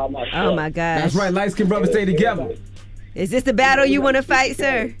skin guy myself. Oh, my gosh. That's right. Light-skinned brothers stay together. Is this the battle you want to fight,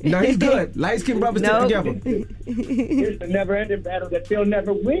 sir? No, he's good. Light-skinned brothers stay together. It's a never-ending battle that they'll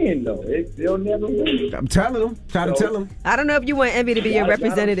never win, though. They'll never win. I'm telling them. Try to tell them. I don't know if you want Envy to be your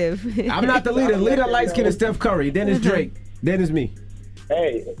representative. I'm not the leader. Leader light-skinned is Steph Curry. Then it's Drake. Then it's me.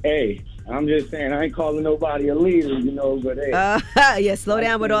 Hey, I'm just saying, I ain't calling nobody a leader, you know, but hey. Yeah, slow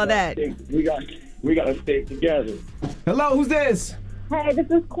down with all that. We got to stick together. Hello, who's this? Hey, this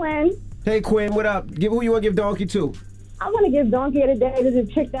is Quinn. Hey, Quinn, what up? Who you want to give Donkey to? I want to give Donkey of the Day to the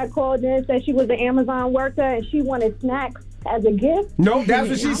chick that called in and said she was an Amazon worker and she wanted snacks as a gift. No, that's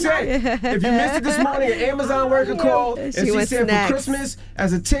what she said. If you missed it this morning, an Amazon worker called and she said snacks. for Christmas,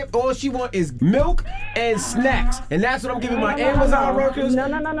 as a tip, all she wants is milk and snacks. And that's what I'm giving my Amazon workers. No.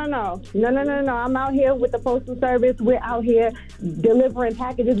 I'm out here with the Postal Service. We're out here delivering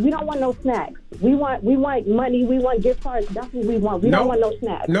packages. We don't want no snacks. We want money. We want gift cards. That's what we want. We don't want no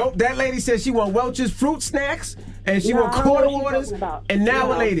snacks. Nope, that lady said she want Welch's fruit snacks and she want quarter waters. And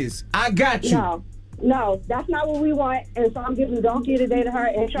now, ladies, I got you. No, that's not what we want. And so I'm giving Donkey of the Day to her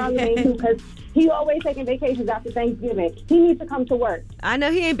and Charlamagne too, because he always taking vacations after Thanksgiving. He needs to come to work. I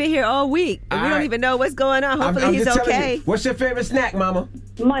know he ain't been here all week. We don't even know what's going on. Hopefully he's okay. What's your favorite snack, Mama?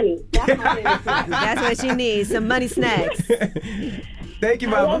 Money. That's my favorite snack. That's what she needs, some money snacks. Thank you,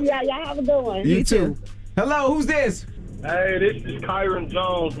 Mama. I love y'all. Y'all have a good one. You too. Hello, who's this? Hey, this is Kyron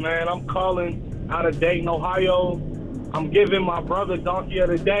Jones, man. I'm calling out of Dayton, Ohio. I'm giving my brother Donkey of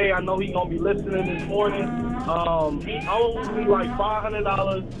the Day. I know he's going to be listening this morning. He owes me like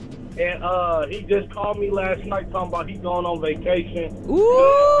 $500, and he just called me last night talking about he's going on vacation.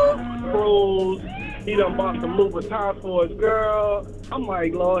 Ooh! Cruise. He done bought some Louboutins for his girl. I'm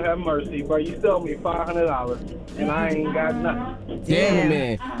like, Lord have mercy, bro. You sell me $500, and I ain't got nothing. Damn,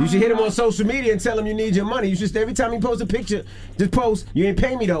 man. You should hit him on social media and tell him you need your money. You should, every time you post a picture, just post, you ain't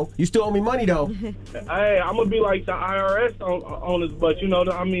pay me, though. You still owe me money, though. Hey, I'm going to be like the IRS owners, but,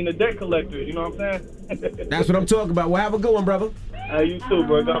 the debt collectors, you know what I'm saying? That's what I'm talking about. Well, have a good one, brother. You too,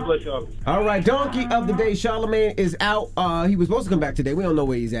 bro. God bless y'all. All right, Donkey of the Day. Charlamagne is out. He was supposed to come back today. We don't know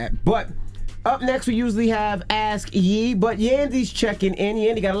where he's at, but... Up next, we usually have Ask Ye, but Yandy's checking in.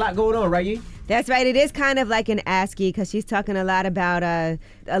 Yandy got a lot going on, right, Ye? That's right. It is kind of like an Ask Ye because she's talking a lot about a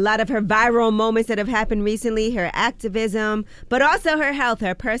lot of her viral moments that have happened recently, her activism, but also her health,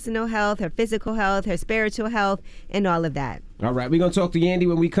 her personal health, her physical health, her spiritual health, and all of that. All right, we're going to talk to Yandy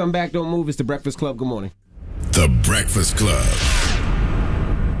when we come back. Don't move. It's The Breakfast Club. Good morning. The Breakfast Club.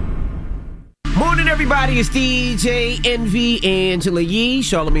 Morning, everybody. It's DJ Envy, Angela Yee,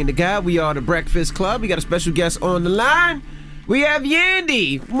 Charlamagne the Guy. We are The Breakfast Club. We got a special guest on the line. We have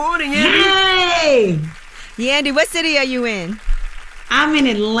Yandy. Morning, Yandy. Hey! Yandy, what city are you in? I'm in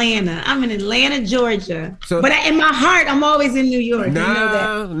Atlanta. Georgia. But in my heart, I'm always in New York. You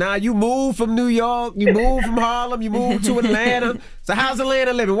know that. You moved from New York. You moved from Harlem. You moved to Atlanta. So how's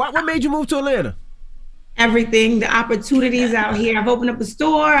Atlanta living? What made you move to Atlanta? Everything, the opportunities out here. I've opened up a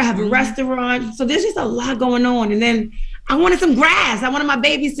store, I have a restaurant. So there's just a lot going on. And then I wanted some grass. I wanted my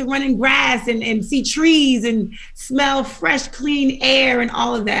babies to run in grass and see trees and smell fresh, clean air and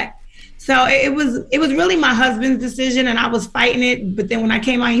all of that. So it was really my husband's decision and I was fighting it. But then when I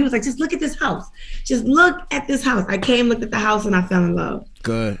came out, he was like, just look at this house. Just look at this house. I came, looked at the house, and I fell in love.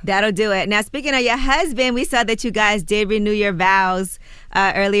 Good. That'll do it. Now, speaking of your husband, we saw that you guys did renew your vows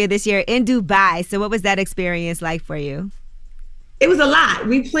earlier this year in Dubai. So what was that experience like for you? It was a lot.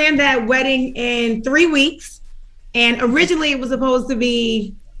 We planned that wedding in 3 weeks. And originally it was supposed to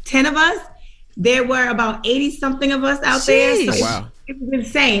be 10 of us. There were about 80 something of us out there. So wow. It was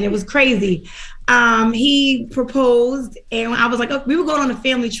insane. It was crazy. He proposed and I was like, oh, we were going on a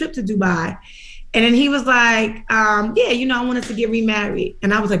family trip to Dubai. And then he was like, I want us to get remarried.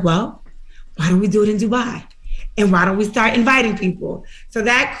 And I was like, well, why don't we do it in Dubai? And why don't we start inviting people? So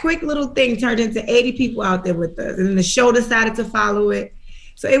that quick little thing turned into 80 people out there with us. And then the show decided to follow it.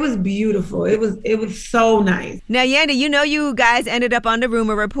 So it was beautiful. It was so nice. Now, Yandy, you guys ended up on the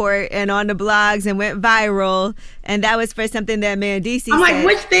Rumor Report and on the blogs and went viral. And that was for something that Mandisi said. I'm like,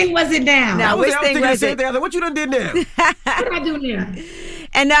 which thing was it now? Now, which thing was it? What you done did now? What did I do now?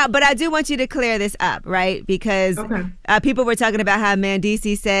 And but I do want you to clear this up, right? Because people were talking about how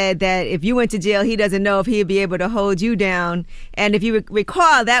Mandisi said that if you went to jail, he doesn't know if he'd be able to hold you down. And if you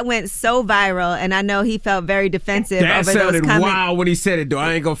recall, that went so viral, and I know he felt very defensive over those comments. That sounded wild when he said it, though.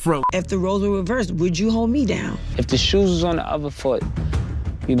 I ain't gonna front. If the roles were reversed, would you hold me down? If the shoes was on the other foot,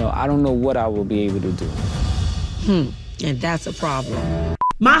 I don't know what I will be able to do. And that's a problem.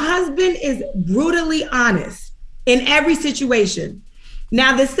 My husband is brutally honest in every situation.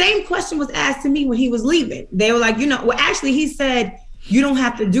 Now, the same question was asked to me when he was leaving. They were like, actually, he said, you don't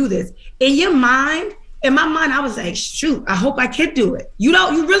have to do this. In my mind, I was like, shoot, I hope I can do it. You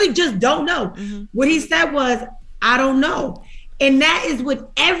really just don't know. Mm-hmm. What he said was, I don't know. And that is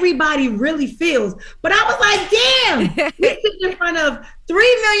what everybody really feels. But I was like, damn, we sit in front of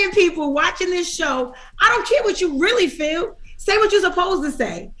 3 million people watching this show. I don't care what you really feel. Say what you're supposed to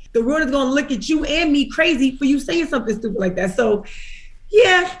say. The world is going to look at you and me crazy for you saying something stupid like that. So,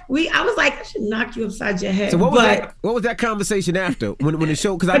 yeah, I was like, I should knock you upside your head. So what was that conversation after when the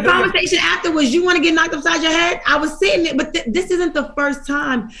show? Because the conversation after was, you want to get knocked upside your head? I was sitting there, but this isn't the first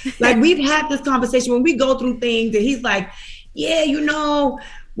time. Like we've had this conversation when we go through things, and he's like, yeah,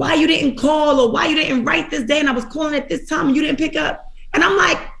 why you didn't call or why you didn't write this day, and I was calling at this time and you didn't pick up. And I'm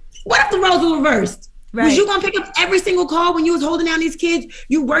like, what if the roles were reversed? Right. Was you gonna pick up every single call when you was holding down these kids?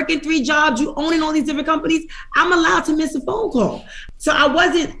 You working 3 jobs, you owning all these different companies. I'm allowed to miss a phone call. So I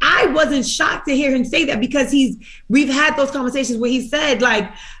wasn't shocked to hear him say that, because we've had those conversations where he said,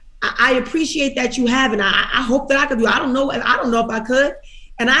 like, I appreciate that you have, and I hope that I could do. I don't know if I could.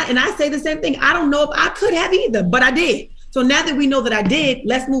 And I say the same thing. I don't know if I could have either, but I did. So now that we know that I did,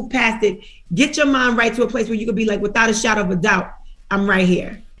 let's move past it. Get your mind right to a place where you could be like, without a shadow of a doubt, I'm right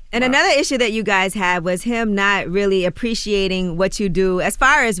here. And another issue that you guys had was him not really appreciating what you do as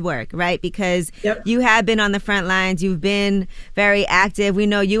far as work, right? Because you have been on the front lines. You've been very active. We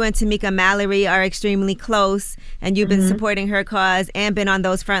know you and Tamika Mallory are extremely close, and you've been supporting her cause and been on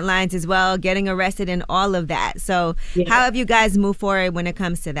those front lines as well, getting arrested and all of that. So how have you guys moved forward when it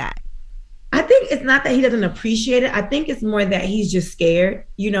comes to that? I think it's not that he doesn't appreciate it. I think it's more that he's just scared.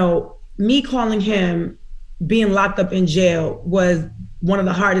 You know, me calling him being locked up in jail was one of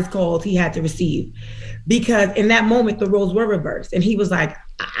the hardest calls he had to receive, because in that moment the roles were reversed, and he was like,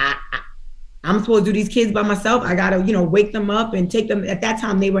 I'm supposed to do these kids by myself. I gotta, wake them up and take them. At that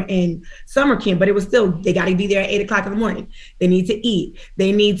time they were in summer camp, but it was still, they gotta be there at 8 o'clock in the morning. They need to eat.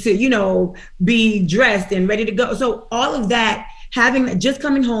 They need to, be dressed and ready to go. So all of that, just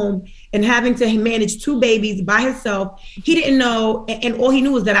coming home and having to manage 2 babies by himself, he didn't know, and all he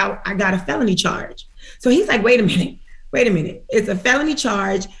knew was that I got a felony charge. So he's like, wait a minute. It's a felony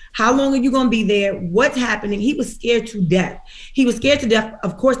charge. How long are you going to be there? What's happening? He was scared to death. He was scared to death,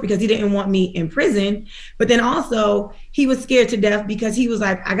 of course, because he didn't want me in prison. But then also he was scared to death because he was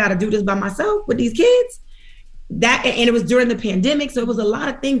like, I got to do this by myself with these kids. And it was during the pandemic. So it was a lot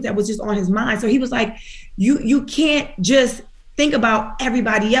of things that was just on his mind. So he was like, you can't just think about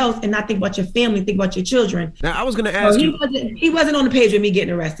everybody else and not think about your family, think about your children. Now, I was going to ask you. He wasn't on the page with me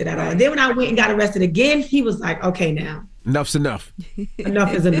getting arrested at all. And then when I went and got arrested again, he was like, okay, now. Enough's enough.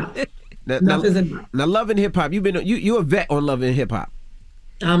 Enough is enough. Enough is enough. Now, Love and Hip Hop, you're a vet on Love and Hip Hop.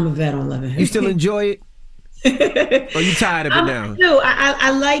 I'm a vet on Love and Hip Hop. You still enjoy it? Or are you tired of it now? No,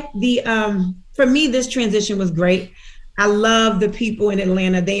 I like for me, this transition was great. I love the people in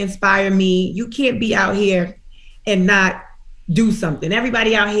Atlanta. They inspire me. You can't be out here and not do something.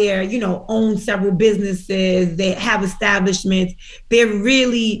 Everybody out here, owns several businesses. They have establishments. They're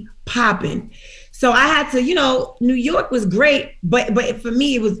really popping. So I had to, New York was great, but for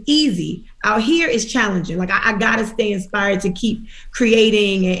me, it was easy. Out here is challenging. Like I got to stay inspired to keep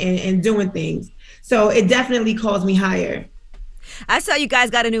creating and doing things. So it definitely calls me higher. I saw you guys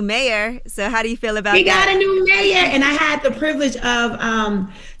got a new mayor. So how do you feel about that? We got a new mayor, and I had the privilege of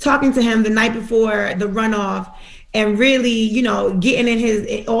talking to him the night before the runoff, and really,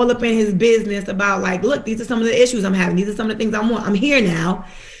 getting all up in his business about like, look, these are some of the issues I'm having. These are some of the things I want. I'm here now.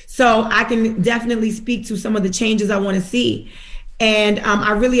 So I can definitely speak to some of the changes I want to see. And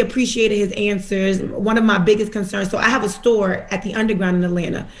I really appreciated his answers. One of my biggest concerns, so I have a store at the Underground in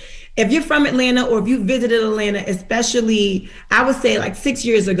Atlanta. If you're from Atlanta or if you visited Atlanta, especially, I would say like 6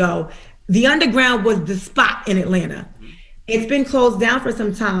 years ago, the Underground was the spot in Atlanta. It's been closed down for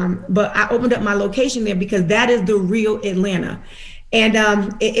some time, but I opened up my location there because that is the real Atlanta. And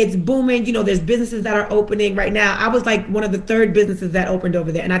it's booming. There's businesses that are opening right now. I was like one of the 3rd businesses that opened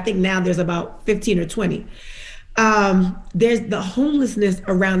over there. And I think now there's about 15 or 20. There's the homelessness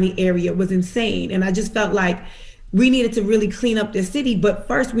around the area was insane. And I just felt like we needed to really clean up the city. But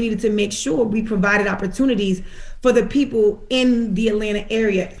first, we needed to make sure we provided opportunities for the people in the Atlanta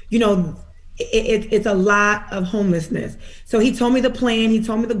area. It's a lot of homelessness. So he told me the plan. He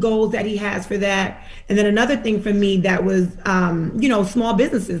told me the goals that he has for that. And then another thing for me that was, small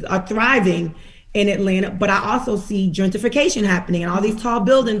businesses are thriving in Atlanta, but I also see gentrification happening and all these tall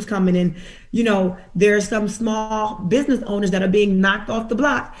buildings coming in. There are some small business owners that are being knocked off the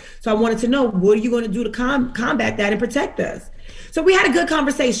block. So I wanted to know, what are you going to do to combat that and protect us? So we had a good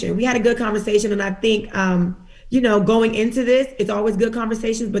conversation. And I think, going into this, it's always good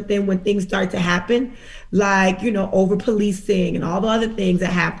conversations, but then when things start to happen, like, over policing and all the other things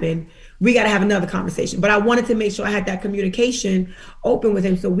that happen, we got to have another conversation. But I wanted to make sure I had that communication open with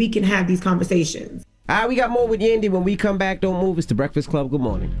him so we can have these conversations. All right, we got more with Yandy when we come back. Don't move. It's the Breakfast Club. Good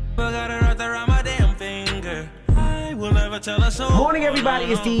morning. Morning, everybody.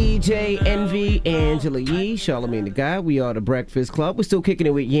 It's DJ Envy, Angela Yee, Charlamagne the Guy. We are the Breakfast Club. We're still kicking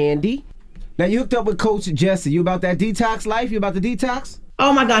it with Yandy. Now, you hooked up with Coach Jesse. You about that detox life? You about the detox?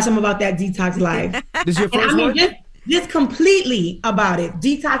 Oh, my gosh, I'm about that detox life. This your first one? Just completely about it.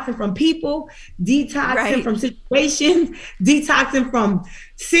 Detoxing from people, detoxing from situations, detoxing from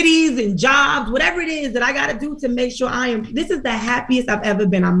cities and jobs, whatever it is that I got to do to make sure this is the happiest I've ever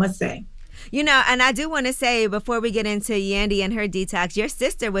been, I must say. And I do want to say, before we get into Yandy and her detox, your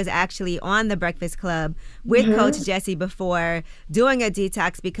sister was actually on the Breakfast Club with Coach Jesse before doing a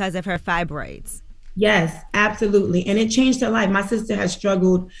detox because of her fibroids. Yes, absolutely. And it changed her life. My sister has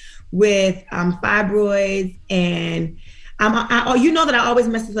struggled with fibroids and that I always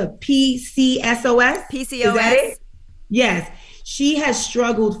mess this up. PCOS? PCOS? Is that it? Yes. She has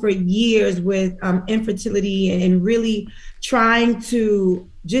struggled for years with infertility and really trying to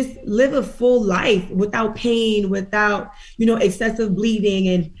just live a full life without pain, without, excessive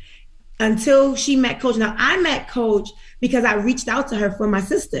bleeding. until she met Coach. Now, I met Coach because I reached out to her for my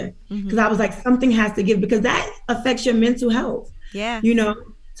sister, because I was like, something has to give, because that affects your mental health. Yeah. You know?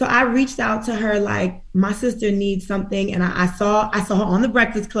 So I reached out to her like, my sister needs something. And I saw her on the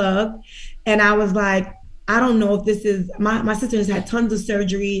Breakfast Club. And I was like, I don't know if this is, my sister has had tons of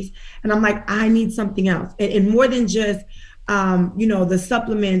surgeries. And I'm like, I need something else. And more than just, the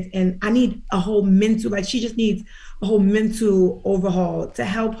supplements. And I need a whole mental, like she just needs a whole mental overhaul to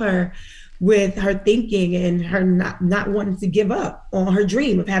help her with her thinking and her not wanting to give up on her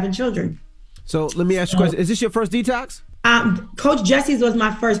dream of having children. So let me ask you a question. Is this your first detox? Coach Jesse's was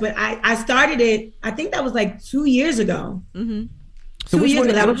my first, but I started it, I think that was like 2 years ago. Mm-hmm. So 2 which years one,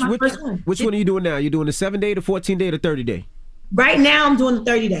 ago, that was my first one. Which one are you doing now? You doing the 7-day, the 14-day, the 30-day? Right now, I'm doing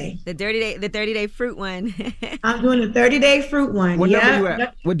the 30-day. The 30-day fruit one. I'm doing the 30-day fruit one. What number you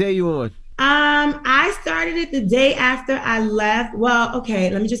at? What day you on? I started it the day after I left. Well,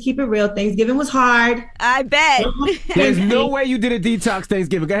 okay, let me just keep it real. Thanksgiving was hard. I bet. There's no way you did a detox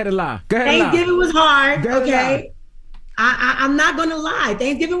Thanksgiving. Go ahead and lie. Thanksgiving was hard. Go ahead and Okay. I'm not gonna lie.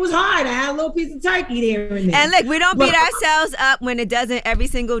 Thanksgiving was hard. I had a little piece of turkey there and there. And look, we don't beat ourselves up when it doesn't every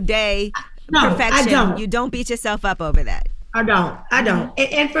single day. No, perfection. I don't. You don't beat yourself up over that. I don't.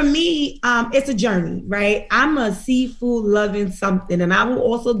 And for me, it's a journey, right? I'm a seafood loving something, and I will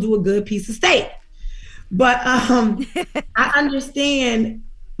also do a good piece of steak. But I understand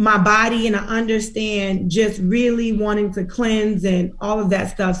my body, and I understand just really wanting to cleanse and all of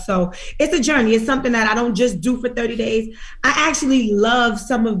that stuff. So it's a journey. It's something that I don't just do for 30 days. I actually love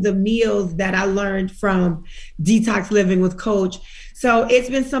some of the meals that I learned from Detox Living with Coach. So it's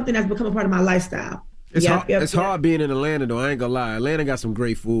been something that's become a part of my lifestyle. It's hard being in Atlanta, though. I ain't gonna lie. Atlanta got some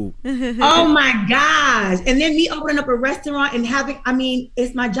great food. Oh my gosh. And then me opening up a restaurant and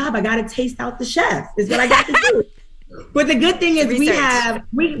it's my job. I got to taste out the chef. It's what I got to do. But the good thing is we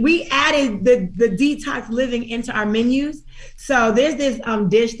added the Detox Living into our menus. So there's this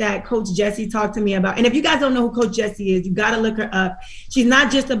dish that Coach Jessie talked to me about. And if you guys don't know who Coach Jessie is, you got to look her up. She's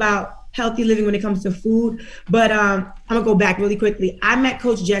not just about healthy living when it comes to food, but I'm gonna go back really quickly. I met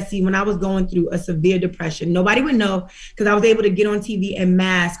Coach Jessie when I was going through a severe depression. Nobody would know because I was able to get on TV and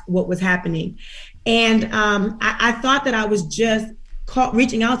mask what was happening. And I thought that I was just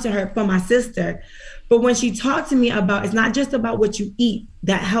reaching out to her for my sister. But when she talked to me about, it's not just about what you eat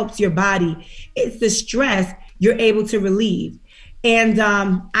that helps your body, it's the stress you're able to relieve. And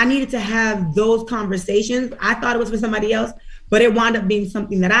I needed to have those conversations. I thought it was for somebody else, but it wound up being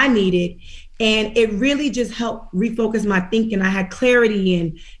something that I needed. And it really just helped refocus my thinking. I had clarity,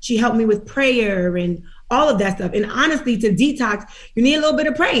 and she helped me with prayer and all of that stuff. And honestly, to detox, you need a little bit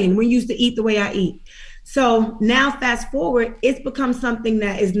of praying when you used to eat the way I eat. So now fast forward, it's become something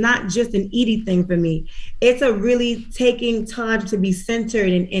that is not just an eating thing for me. It's a really taking time to be centered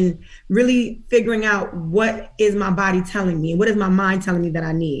and really figuring out what is my body telling me and what is my mind telling me that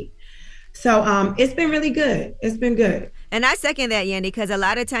I need. So it's been really good. It's been good. And I second that, Yandy, because a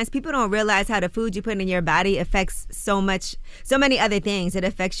lot of times people don't realize how the food you put in your body affects so many other things. It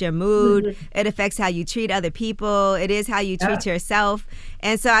affects your mood. Mm-hmm. It affects how you treat other people. It is how you treat yourself.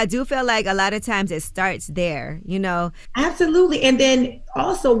 And so I do feel like a lot of times it starts there, you know? Absolutely. And then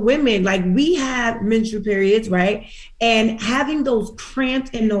also women, like we have menstrual periods, right? And having those cramps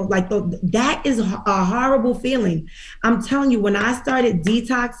and that is a horrible feeling. I'm telling you, when I started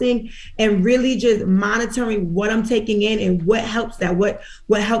detoxing and really just monitoring what I'm taking in and what helps that, what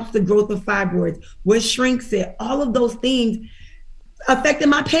helps the growth of fibroids, what shrinks it, all of those things affected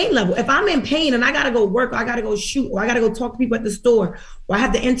my pain level. If I'm in pain and I gotta go work, or I gotta go shoot, or I gotta go talk to people at the store, or I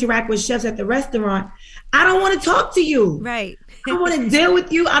have to interact with chefs at the restaurant, I don't want to talk to you. Right. I don't want to deal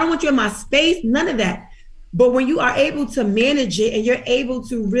with you. I don't want you in my space, none of that. But when you are able to manage it and you're able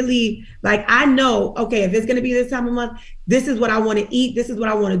to really, I know, okay, if it's gonna be this time of month, this is what I want to eat, this is what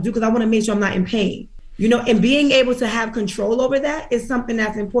I want to do, because I want to make sure I'm not in pain. You know, and being able to have control over that is something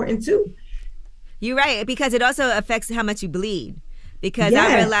that's important too. You're right, because it also affects how much you bleed. Because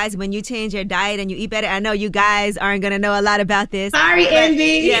I realize when you change your diet and you eat better, I know you guys aren't going to know a lot about this. Sorry,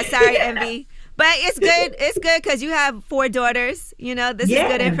 Envy. Yeah, sorry, Envy. But it's good. It's good because you have 4 daughters. You know, this is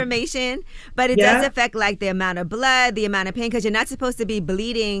good information. But it does affect the amount of blood, the amount of pain, because you're not supposed to be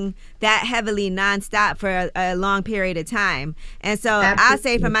bleeding that heavily nonstop for a long period of time. And so I'll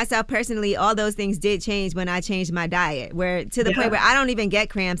say for myself personally, all those things did change when I changed my diet, where to the point where I don't even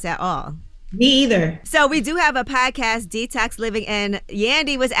get cramps at all. Me either. So we do have a podcast, Detox Living, and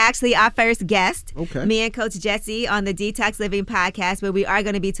Yandy was actually our first guest. Okay. Me and Coach Jessie on the Detox Living podcast, where we are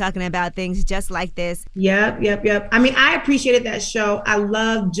going to be talking about things just like this. Yep. I mean, I appreciated that show. I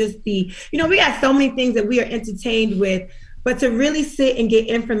love just we got so many things that we are entertained with But to really sit and get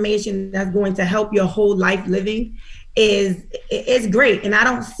information that's going to help your whole life living is great. And I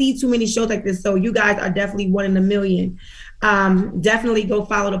don't see too many shows like this. So you guys are definitely one in a million. Definitely go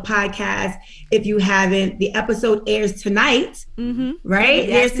follow the podcast if you haven't. The episode airs tonight, right?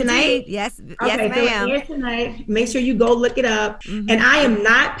 Yes, Airs tonight. Yes, Okay, yes, so ma'am. it airs tonight. Make sure you go look it up. And I am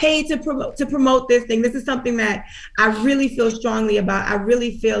not paid to promote this thing. This is something that I really feel strongly about. I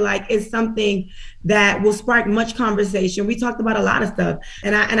really feel like it's something that will spark much conversation. We talked about a lot of stuff,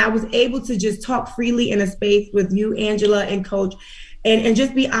 and I was able to just talk freely in a space with you, Angela, and Coach, and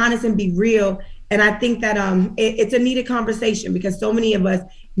just be honest and be real. And I think that it's a needed conversation because so many of us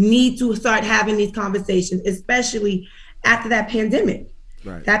need to start having these conversations, especially after that pandemic.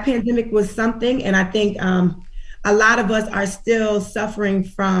 Right. That pandemic was something, and I think a lot of us are still suffering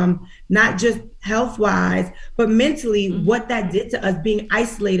from not just health-wise, but mentally what that did to us, being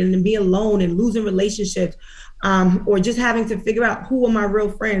isolated and being alone and losing relationships, or just having to figure out who are my real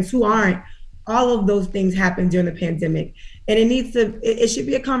friends, who aren't. All of those things happened during the pandemic, and it should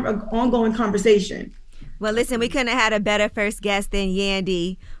be an ongoing conversation. Well, listen, we couldn't have had a better first guest than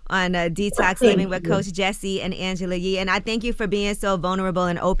Yandy on Detox Living with Coach Jesse and Angela Yee. And I thank you for being so vulnerable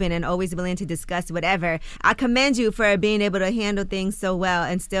and open and always willing to discuss whatever. I commend you for being able to handle things so well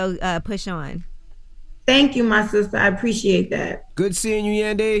and still push on. Thank you, my sister. I appreciate that. Good seeing you,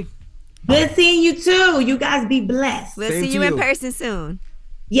 Yandy. Good seeing you too. You guys be blessed. We'll see you in person soon.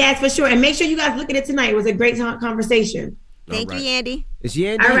 Yes, for sure. And make sure you guys look at it tonight. It was a great conversation. Thank you, Yandy. It's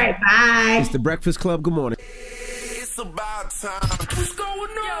Yandy. All right, bye. It's the Breakfast Club. Good morning. It's about time. What's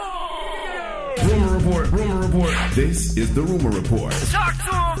going on? Rumor report. This is the Rumor Report Talk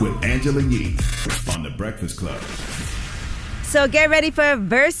to 'em. with Angela Yee on the Breakfast Club. So get ready for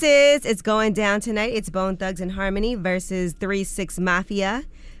Versus. It's going down tonight. It's Bone Thugs and Harmony versus 3-6 Mafia.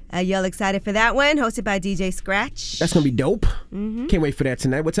 Y'all excited for that one? Hosted by DJ Scratch. That's going to be dope. Can't wait for that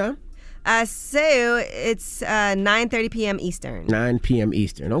tonight. What time? So it's 9:30 p.m. Eastern. 9 p.m.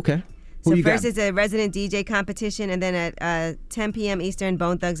 Eastern. Okay. Who So you first got? is a resident DJ competition, and then at 10 p.m. Eastern,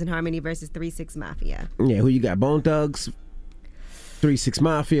 Bone Thugs and Harmony versus 3-6 Mafia. Yeah, who you got? Bone Thugs, 3-6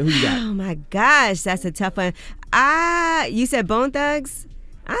 Mafia. Who you got? Oh my gosh, that's a tough one. You said Bone Thugs?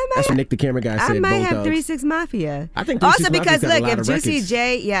 That's what Nick the camera guy said. I might Bone have Thugs. 3-6 Mafia. I think 3-6 also Mafia's because got a look, lot if of Juicy records.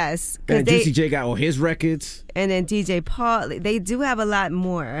 J, yes, And they, Juicy J got all his records. and then DJ Paul, they do have a lot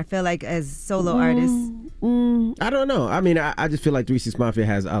more. I feel like as solo artists. I don't know. I mean, I just feel like 3-6 Mafia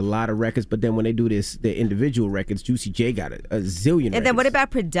has a lot of records, but then when they do their individual records, Juicy J got a zillion And records. then what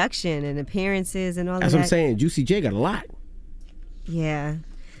about production and appearances and all That's of what that? I'm saying. Juicy J got a lot. Yeah.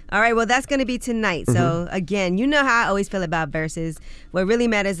 All right, well, that's going to be tonight. So, again, you know how I always feel about Versus. What really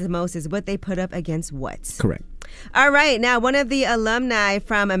matters the most is what they put up against what. Correct. All right, now one of the alumni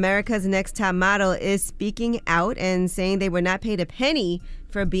from America's Next Top Model is speaking out and saying they were not paid a penny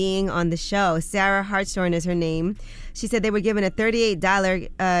for being on the show. Sarah Hartshorn is her name. She said they were given a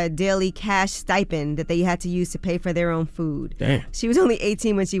 $38 daily cash stipend that they had to use to pay for their own food. Damn. She was only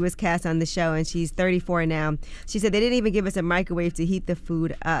 18 when she was cast on the show, and she's 34 now. She said they didn't even give us a microwave to heat the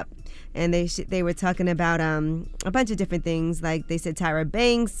food up. And they were talking about a bunch of different things. Like they said Tyra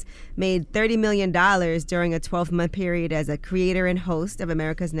Banks made $30 million during a 12-month period as a creator and host of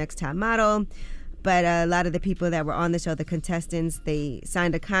America's Next Top Model. But a lot of the people that were on the show, the contestants, they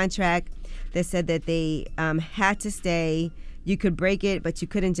signed a contract that said that they had to stay. You could break it, but you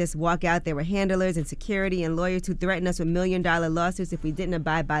couldn't just walk out. There were handlers and security and lawyers who threatened us with $1 million lawsuits if we didn't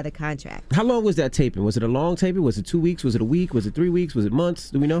abide by the contract. How long was that taping? Was it a long taping? Was it 2 weeks? Was it a week? Was it 3 weeks? Was it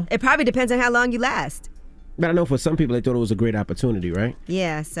months? Do we know? It probably depends on how long you last. But I know for some people, they thought it was a great opportunity, right?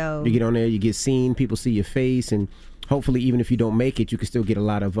 Yeah, so... You get on there, you get seen, people see your face, and hopefully even if you don't make it, you can still get a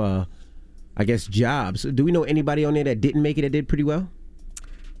lot of, I guess, jobs. Do we know anybody on there that didn't make it that did pretty well?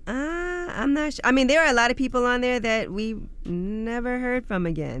 I'm not sure. I mean, there are a lot of people on there that we never heard from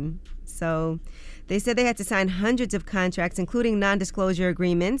again. So they said they had to sign hundreds of contracts, including non-disclosure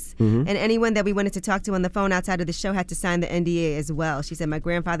agreements. And anyone that we wanted to talk to on the phone outside of the show had to sign the NDA as well. She said, my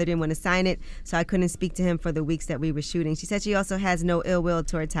grandfather didn't want to sign it, so I couldn't speak to him for the weeks that we were shooting. She said she also has no ill will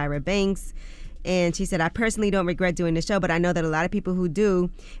toward Tyra Banks. And she said, I personally don't regret doing the show, but I know that a lot of people who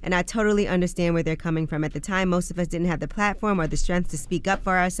do, and I totally understand where they're coming from. At the time, most of us didn't have the platform or the strength to speak up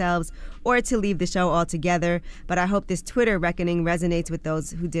for ourselves or to leave the show altogether. But I hope this Twitter reckoning resonates with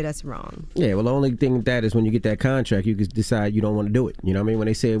those who did us wrong. Yeah, well, the only thing with that is when you get that contract, you can decide you don't want to do it. You know what I mean? When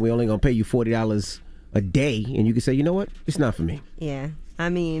they say we're only going to pay you $40 a day, and you can say, you know what? It's not for me. Yeah. I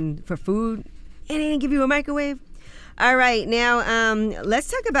mean, for food, and they didn't give you a microwave. All right, now let's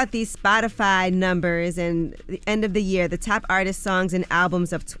talk about these Spotify numbers and the end of the year, the top artist songs and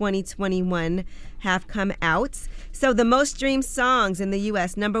albums of 2021 have come out. So the most streamed songs in the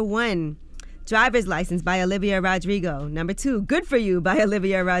U.S. Number 1, Driver's License by Olivia Rodrigo. Number 2, Good For You by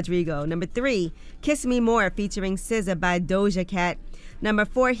Olivia Rodrigo. Number 3, Kiss Me More featuring SZA by Doja Cat. Number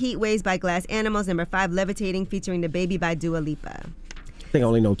 4, Heat Waves by Glass Animals. Number 5, Levitating featuring The Baby by Dua Lipa. I think I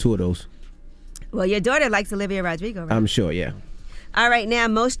only know 2 of those. Well, your daughter likes Olivia Rodrigo, right? I'm sure, yeah. All right, now,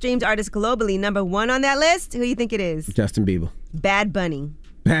 most streamed artist globally. Number 1 on that list, who do you think it is? Justin Bieber. Bad Bunny.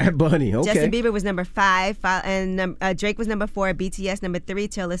 Bad Bunny, okay. Justin Bieber was number 5, and Drake was number 4, BTS number 3,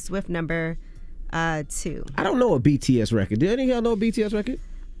 Taylor Swift number 2. I don't know a BTS record. Do any of y'all know a BTS record?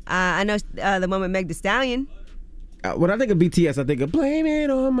 I know the one with Meg Thee Stallion. When I think of BTS, I think of Blame It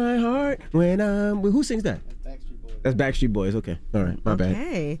On My Heart. Who sings that? That's Backstreet Boys. Okay. All right. My bad.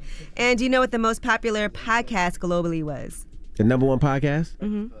 Okay. And do you know what the most popular podcast globally was? The number 1 podcast?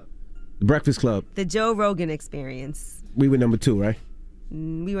 Mm-hmm. The Breakfast Club. The Joe Rogan Experience. We were number 2, right?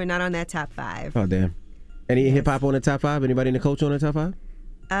 We were not on that top 5. Oh, damn. Any hip hop on the top 5? Anybody in the culture on the top 5?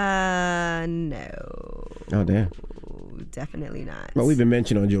 No. Oh, damn. Definitely not. Well, we've been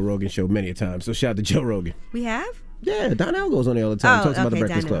mentioned on Joe Rogan's show many a time, so shout out to Joe Rogan. We have? Yeah, Donnell goes on there all the time. Talks about the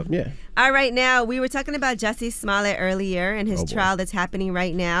Breakfast Club. Yeah. All right, now, we were talking about Jussie Smollett earlier and his trial that's happening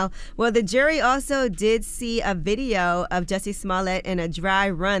right now. Well, the jury also did see a video of Jussie Smollett in a dry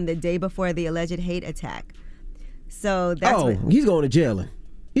run the day before the alleged hate attack. So that's he's going to jail.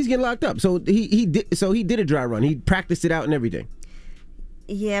 He's getting locked up. So he did a dry run. He practiced it out and everything.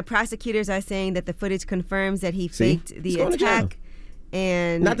 Yeah, prosecutors are saying that the footage confirms that he faked the attack.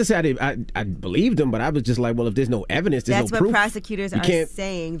 And not to say I believed him, but I was just like, well, if there's no evidence, there's no proof. That's what prosecutors are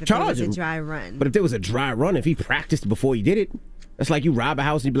saying, that there was a dry run. But if there was a dry run, if he practiced before he did it, that's like you rob a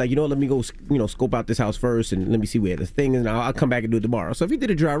house and you be like, you know what, let me go, scope out this house first and let me see where the thing is, and I'll come back and do it tomorrow. So if he did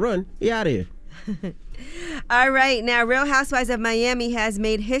a dry run, he out of here. All right, now Real Housewives of Miami has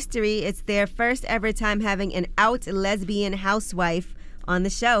made history. It's their first ever time having an out lesbian housewife on the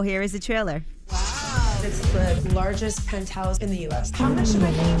show. Here is the trailer. It's the largest penthouse in the U.S. How much am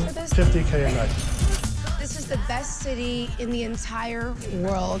I paying for this? $50K a night. This is the best city in the entire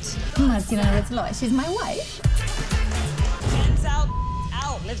world. She's my wife. Hands out,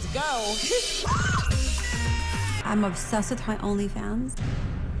 let's go. I'm obsessed with my OnlyFans.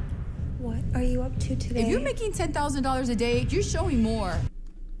 What are you up to today? If you're making $10,000 a day, you're showing more.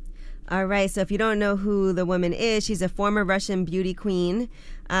 All right, so if you don't know who the woman is, she's a former Russian beauty queen,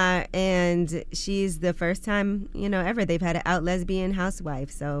 and she's the first time, ever they've had an out lesbian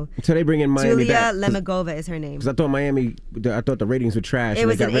housewife. So they bring in Miami Julia back. Lemagova is her name. Because I thought the ratings were trash. It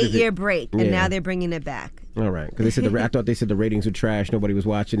was an 8-year break, and now they're bringing it back. All right, because they said I thought they said the ratings were trash. Nobody was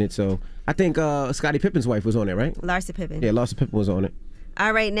watching it. So I think Scottie Pippen's wife was on it, right? Larsa Pippen. Yeah, Larsa Pippen was on it.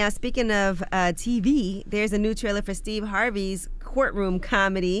 All right, now speaking of TV, there's a new trailer for Steve Harvey's courtroom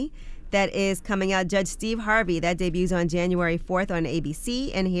comedy that is coming out. Judge Steve Harvey, that debuts on January 4th on ABC,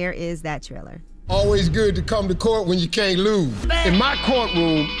 and here is that trailer. Always good to come to court when you can't lose. In my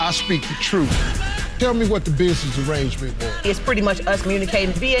courtroom, I speak the truth. Tell me what the business arrangement was. It's pretty much us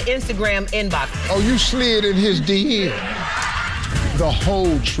communicating via Instagram inbox. Oh, you slid in his DM. The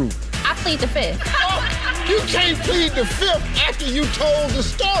whole truth. I plead the fifth. You can't plead the fifth after you told the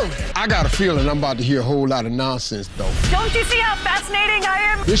story. I got a feeling I'm about to hear a whole lot of nonsense, though. Don't you see how fascinating I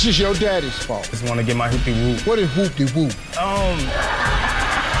am? This is your daddy's fault. Just want to get my hoopty-whoop. What is hoopty-whoop?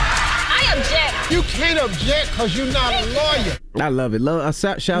 I object. You can't object because you're not a lawyer. I love it.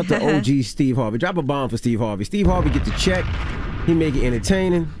 Shout out to OG Steve Harvey. Drop a bomb for Steve Harvey. Steve Harvey get the check. He make it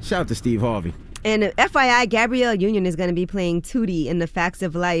entertaining. Shout out to Steve Harvey. And FYI, Gabrielle Union is going to be playing Tootie in the Facts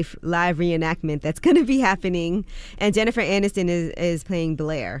of Life live reenactment that's going to be happening. And Jennifer Aniston is playing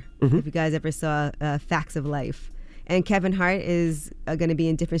Blair, if you guys ever saw Facts of Life. And Kevin Hart is going to be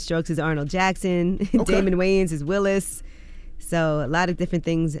in Different Strokes as Arnold Jackson. Okay. Damon Wayans is Willis. So a lot of different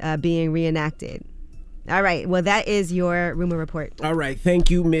things being reenacted. All right. Well, that is your rumor report. All right.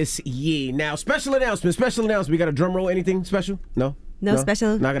 Thank you, Miss Yee. Now, special announcement. We got a drum roll. Anything special? No? No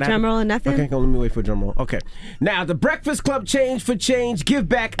special Not gonna drum happen? roll or nothing? Okay, let me wait for a drum roll. Okay. Now, the Breakfast Club Change for Change Give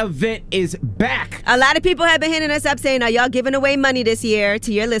Back event is back. A lot of people have been hitting us up saying, are y'all giving away money this year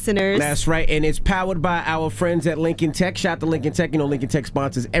to your listeners? That's right, and it's powered by our friends at Lincoln Tech. Shout out to Lincoln Tech. You know, Lincoln Tech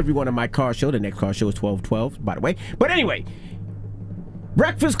sponsors every one of my car show. The next car show is 12/12, by the way. But anyway,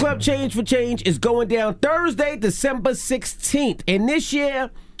 Breakfast Club Change for Change is going down Thursday, December 16th. And this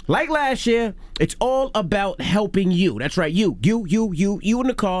year, like last year, it's all about helping you. That's right, you in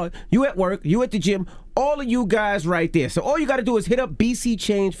the car, you at work, you at the gym, all of you guys right there. So all you got to do is hit up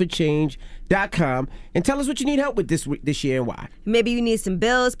bcchangeforchange.com breakfastclub.com and tell us what you need help with this year and why. Maybe you need some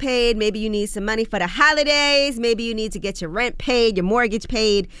bills paid. Maybe you need some money for the holidays. Maybe you need to get your rent paid, your mortgage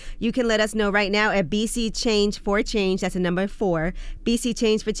paid. You can let us know right now at BC Change for Change. That's the number 4.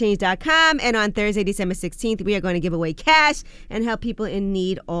 BCChangeForChange.com. And on Thursday, December 16th, we are going to give away cash and help people in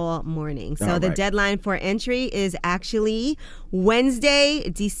need all morning. So the deadline for entry is actually Wednesday,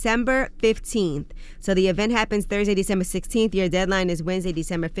 December 15th. So the event happens Thursday, December 16th. Your deadline is Wednesday,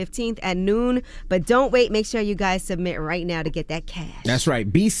 December 15th at noon. But don't wait. Make sure you guys submit right now to get that cash. That's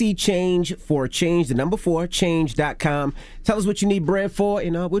right. BC Change for Change, the number 4, change.com. Tell us what you need bread for,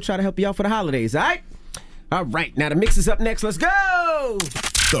 and we'll try to help you out for the holidays, all right? All right. Now the mix is up next. Let's go.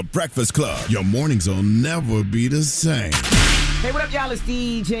 The Breakfast Club. Your mornings will never be the same. Hey, what up, y'all? It's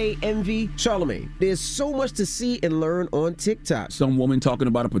DJ Envy. Charlamagne, there's so much to see and learn on TikTok. Some woman talking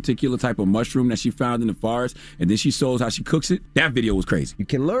about a particular type of mushroom that she found in the forest, and then she shows how she cooks it. That video was crazy. You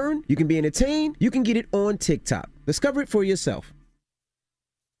can learn, you can be entertained, you can get it on TikTok. Discover it for yourself.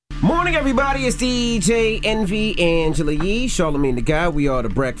 Morning, everybody. It's DJ Envy, Angela Yee, Charlamagne the Guy. We are the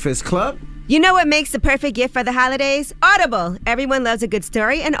Breakfast Club. You know what makes the perfect gift for the holidays? Audible. Everyone loves a good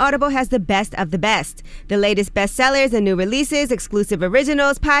story, and Audible has the best of the best. The latest bestsellers and new releases, exclusive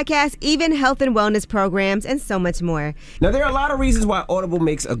originals, podcasts, even health and wellness programs, and so much more. Now, there are a lot of reasons why Audible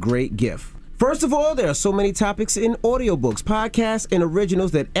makes a great gift. First of all, there are so many topics in audiobooks, podcasts, and originals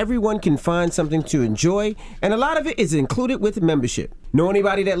that everyone can find something to enjoy, and a lot of it is included with membership. Know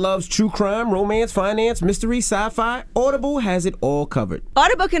anybody that loves true crime, romance, finance, mystery, sci-fi? Audible has it all covered.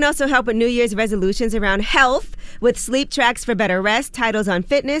 Audible can also help with New Year's resolutions around health, with sleep tracks for better rest, titles on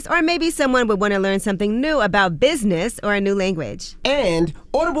fitness, or maybe someone would want to learn something new about business or a new language. And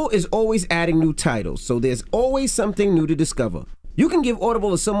Audible is always adding new titles, so there's always something new to discover. You can give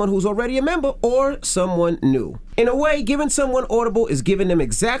Audible to someone who's already a member or someone new. In a way, giving someone Audible is giving them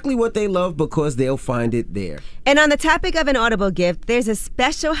exactly what they love because they'll find it there. And on the topic of an Audible gift, there's a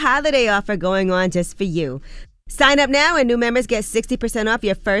special holiday offer going on just for you. Sign up now and new members get 60% off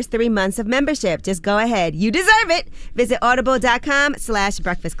your first 3 months of membership. Just go ahead. You deserve it. Visit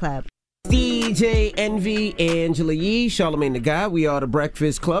audible.com/Breakfast Club. DJ Envy, Angela Yee, Charlamagne the Guy. We are the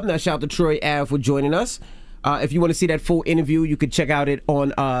Breakfast Club. Now shout out to Troy Ave for joining us. If you want to see that full interview, you can check out it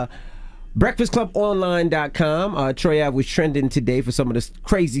on breakfastclubonline.com. Troy Ave was trending today for some of the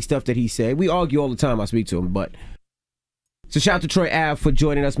crazy stuff that he said. We argue all the time. I speak to him, but so shout out to Troy Ave for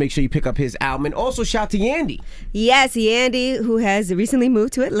joining us. Make sure you pick up his album. And also shout out to Yandy. Yes, Yandy, who has recently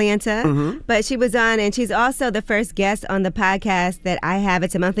moved to Atlanta. But she was on, and she's also the first guest on the podcast that I have.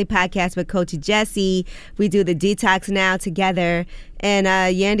 It's a monthly podcast with Coach Jesse. We do the Detox Now together. And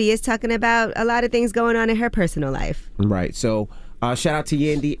Yandy is talking about a lot of things going on in her personal life. Right. So shout out to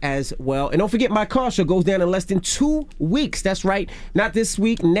Yandy as well. And don't forget, my car show goes down in less than 2 weeks. That's right. Not this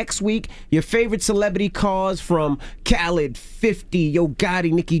week, next week. Your favorite celebrity cars from Khaled, 50, Yo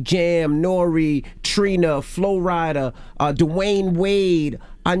Gotti, Nicky Jam, Nori, Trina, Flo Rida, Dwayne Wade,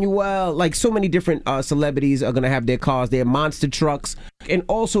 Anuel, like so many different celebrities are going to have their cars, their monster trucks. And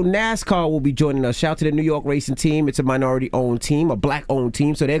also NASCAR will be joining us. Shout out to the New York racing team. It's a minority-owned team, a black-owned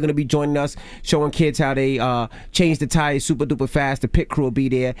team. So they're going to be joining us, showing kids how they change the tires super duper fast. The pit crew will be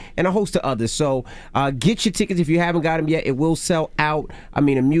there, and a host of others. So get your tickets if you haven't got them yet. It will sell out. I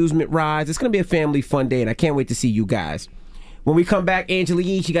mean, amusement rides. It's going to be a family fun day, and I can't wait to see you guys. When we come back, Angela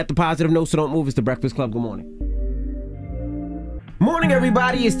Yee, she got the positive notes, so don't move. It's the Breakfast Club. Good morning. Morning,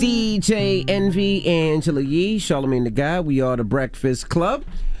 everybody. It's DJ Envy, Angela Yee, Charlamagne the Guy. We are the Breakfast Club.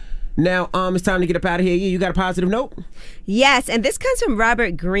 Now, it's time to get up out of here. You got a positive note? Yes, and this comes from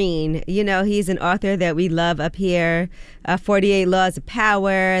Robert Greene. You know, he's an author that we love up here. 48 Laws of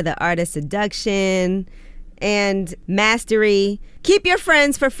Power, The Art of Seduction, and Mastery. Keep your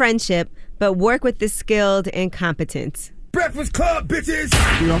friends for friendship, but work with the skilled and competent. Breakfast Club, bitches!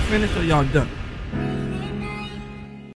 Y'all finished or y'all done?